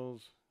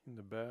controls in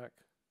the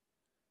back,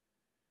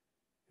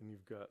 and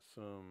you've got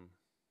some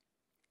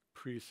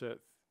preset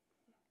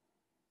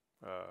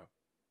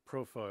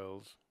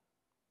profiles.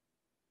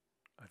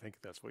 I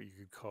think that's what you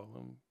could call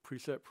them,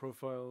 preset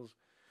profiles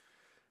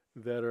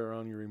that are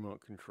on your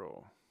remote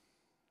control.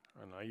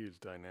 And I use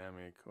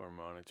dynamic or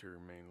monitor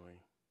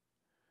mainly.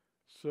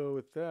 So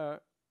with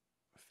that,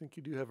 I think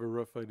you do have a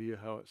rough idea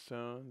how it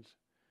sounds.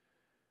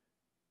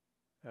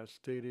 As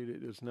stated, it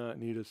does not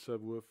need a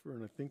subwoofer,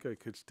 and I think I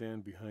could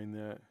stand behind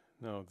that.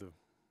 Now, the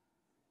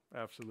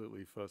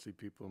absolutely fussy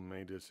people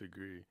may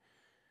disagree.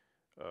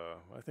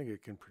 I think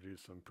it can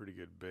produce some pretty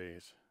good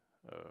bass.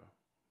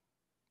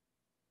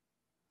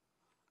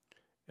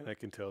 And I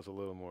can tell it's a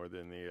little more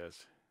than the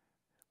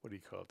what do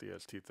you call it, the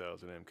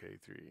S3000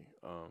 MK3.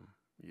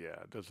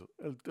 Yeah, it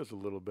does a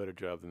little better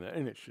job than that,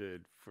 and it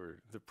should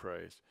for the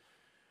price.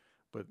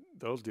 But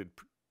those did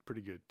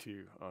pretty good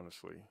too,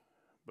 honestly.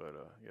 But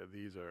yeah,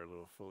 these are a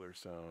little fuller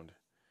sound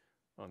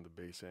on the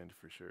bass end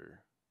for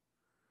sure.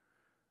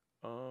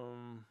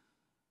 I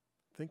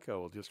think I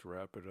will just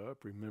wrap it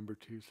up. Remember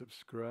to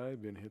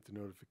subscribe and hit the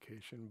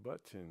notification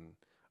button.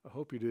 I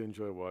hope you did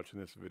enjoy watching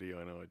this video.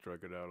 I know I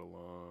drug it out a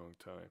long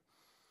time.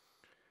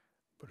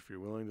 But if you're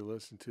willing to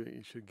listen to it,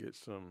 you should get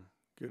some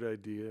good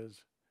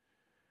ideas.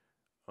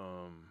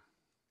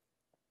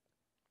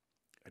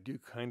 I do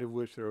kind of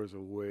wish there was a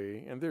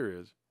way, and there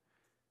is,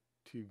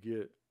 to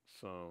get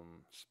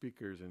some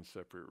speakers in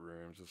separate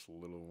rooms, just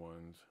little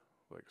ones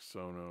like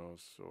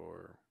Sonos,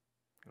 or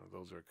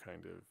those are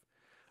kind of,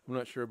 I'm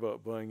not sure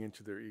about buying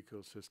into their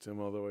ecosystem,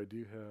 although I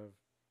do have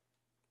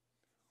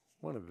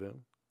one of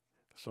them,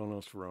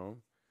 Sonos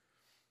Roam.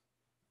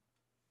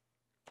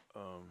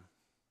 I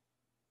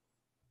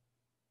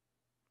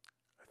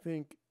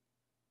think,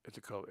 is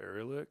it called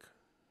Aerolic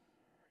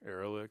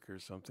or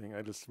something?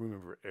 I just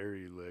remember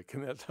Aerolic,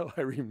 and that's how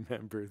I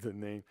remember the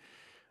name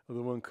of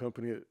the one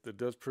company that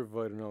does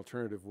provide an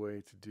alternative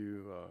way to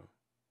do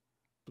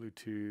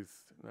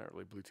Bluetooth, not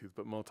really Bluetooth,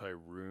 but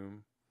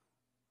multi-room,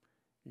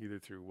 either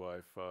through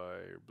Wi-Fi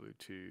or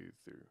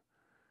Bluetooth. Or,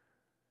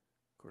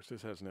 of course,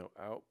 this has no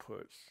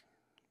outputs,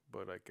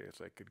 but I guess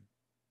I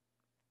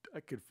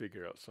could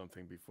figure out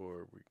something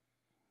before we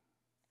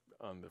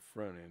on the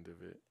front end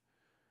of it.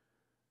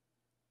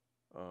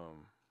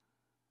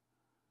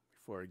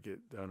 Before I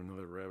get down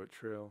another rabbit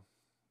trail,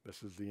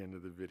 this is the end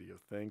of the video.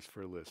 Thanks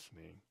for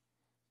listening.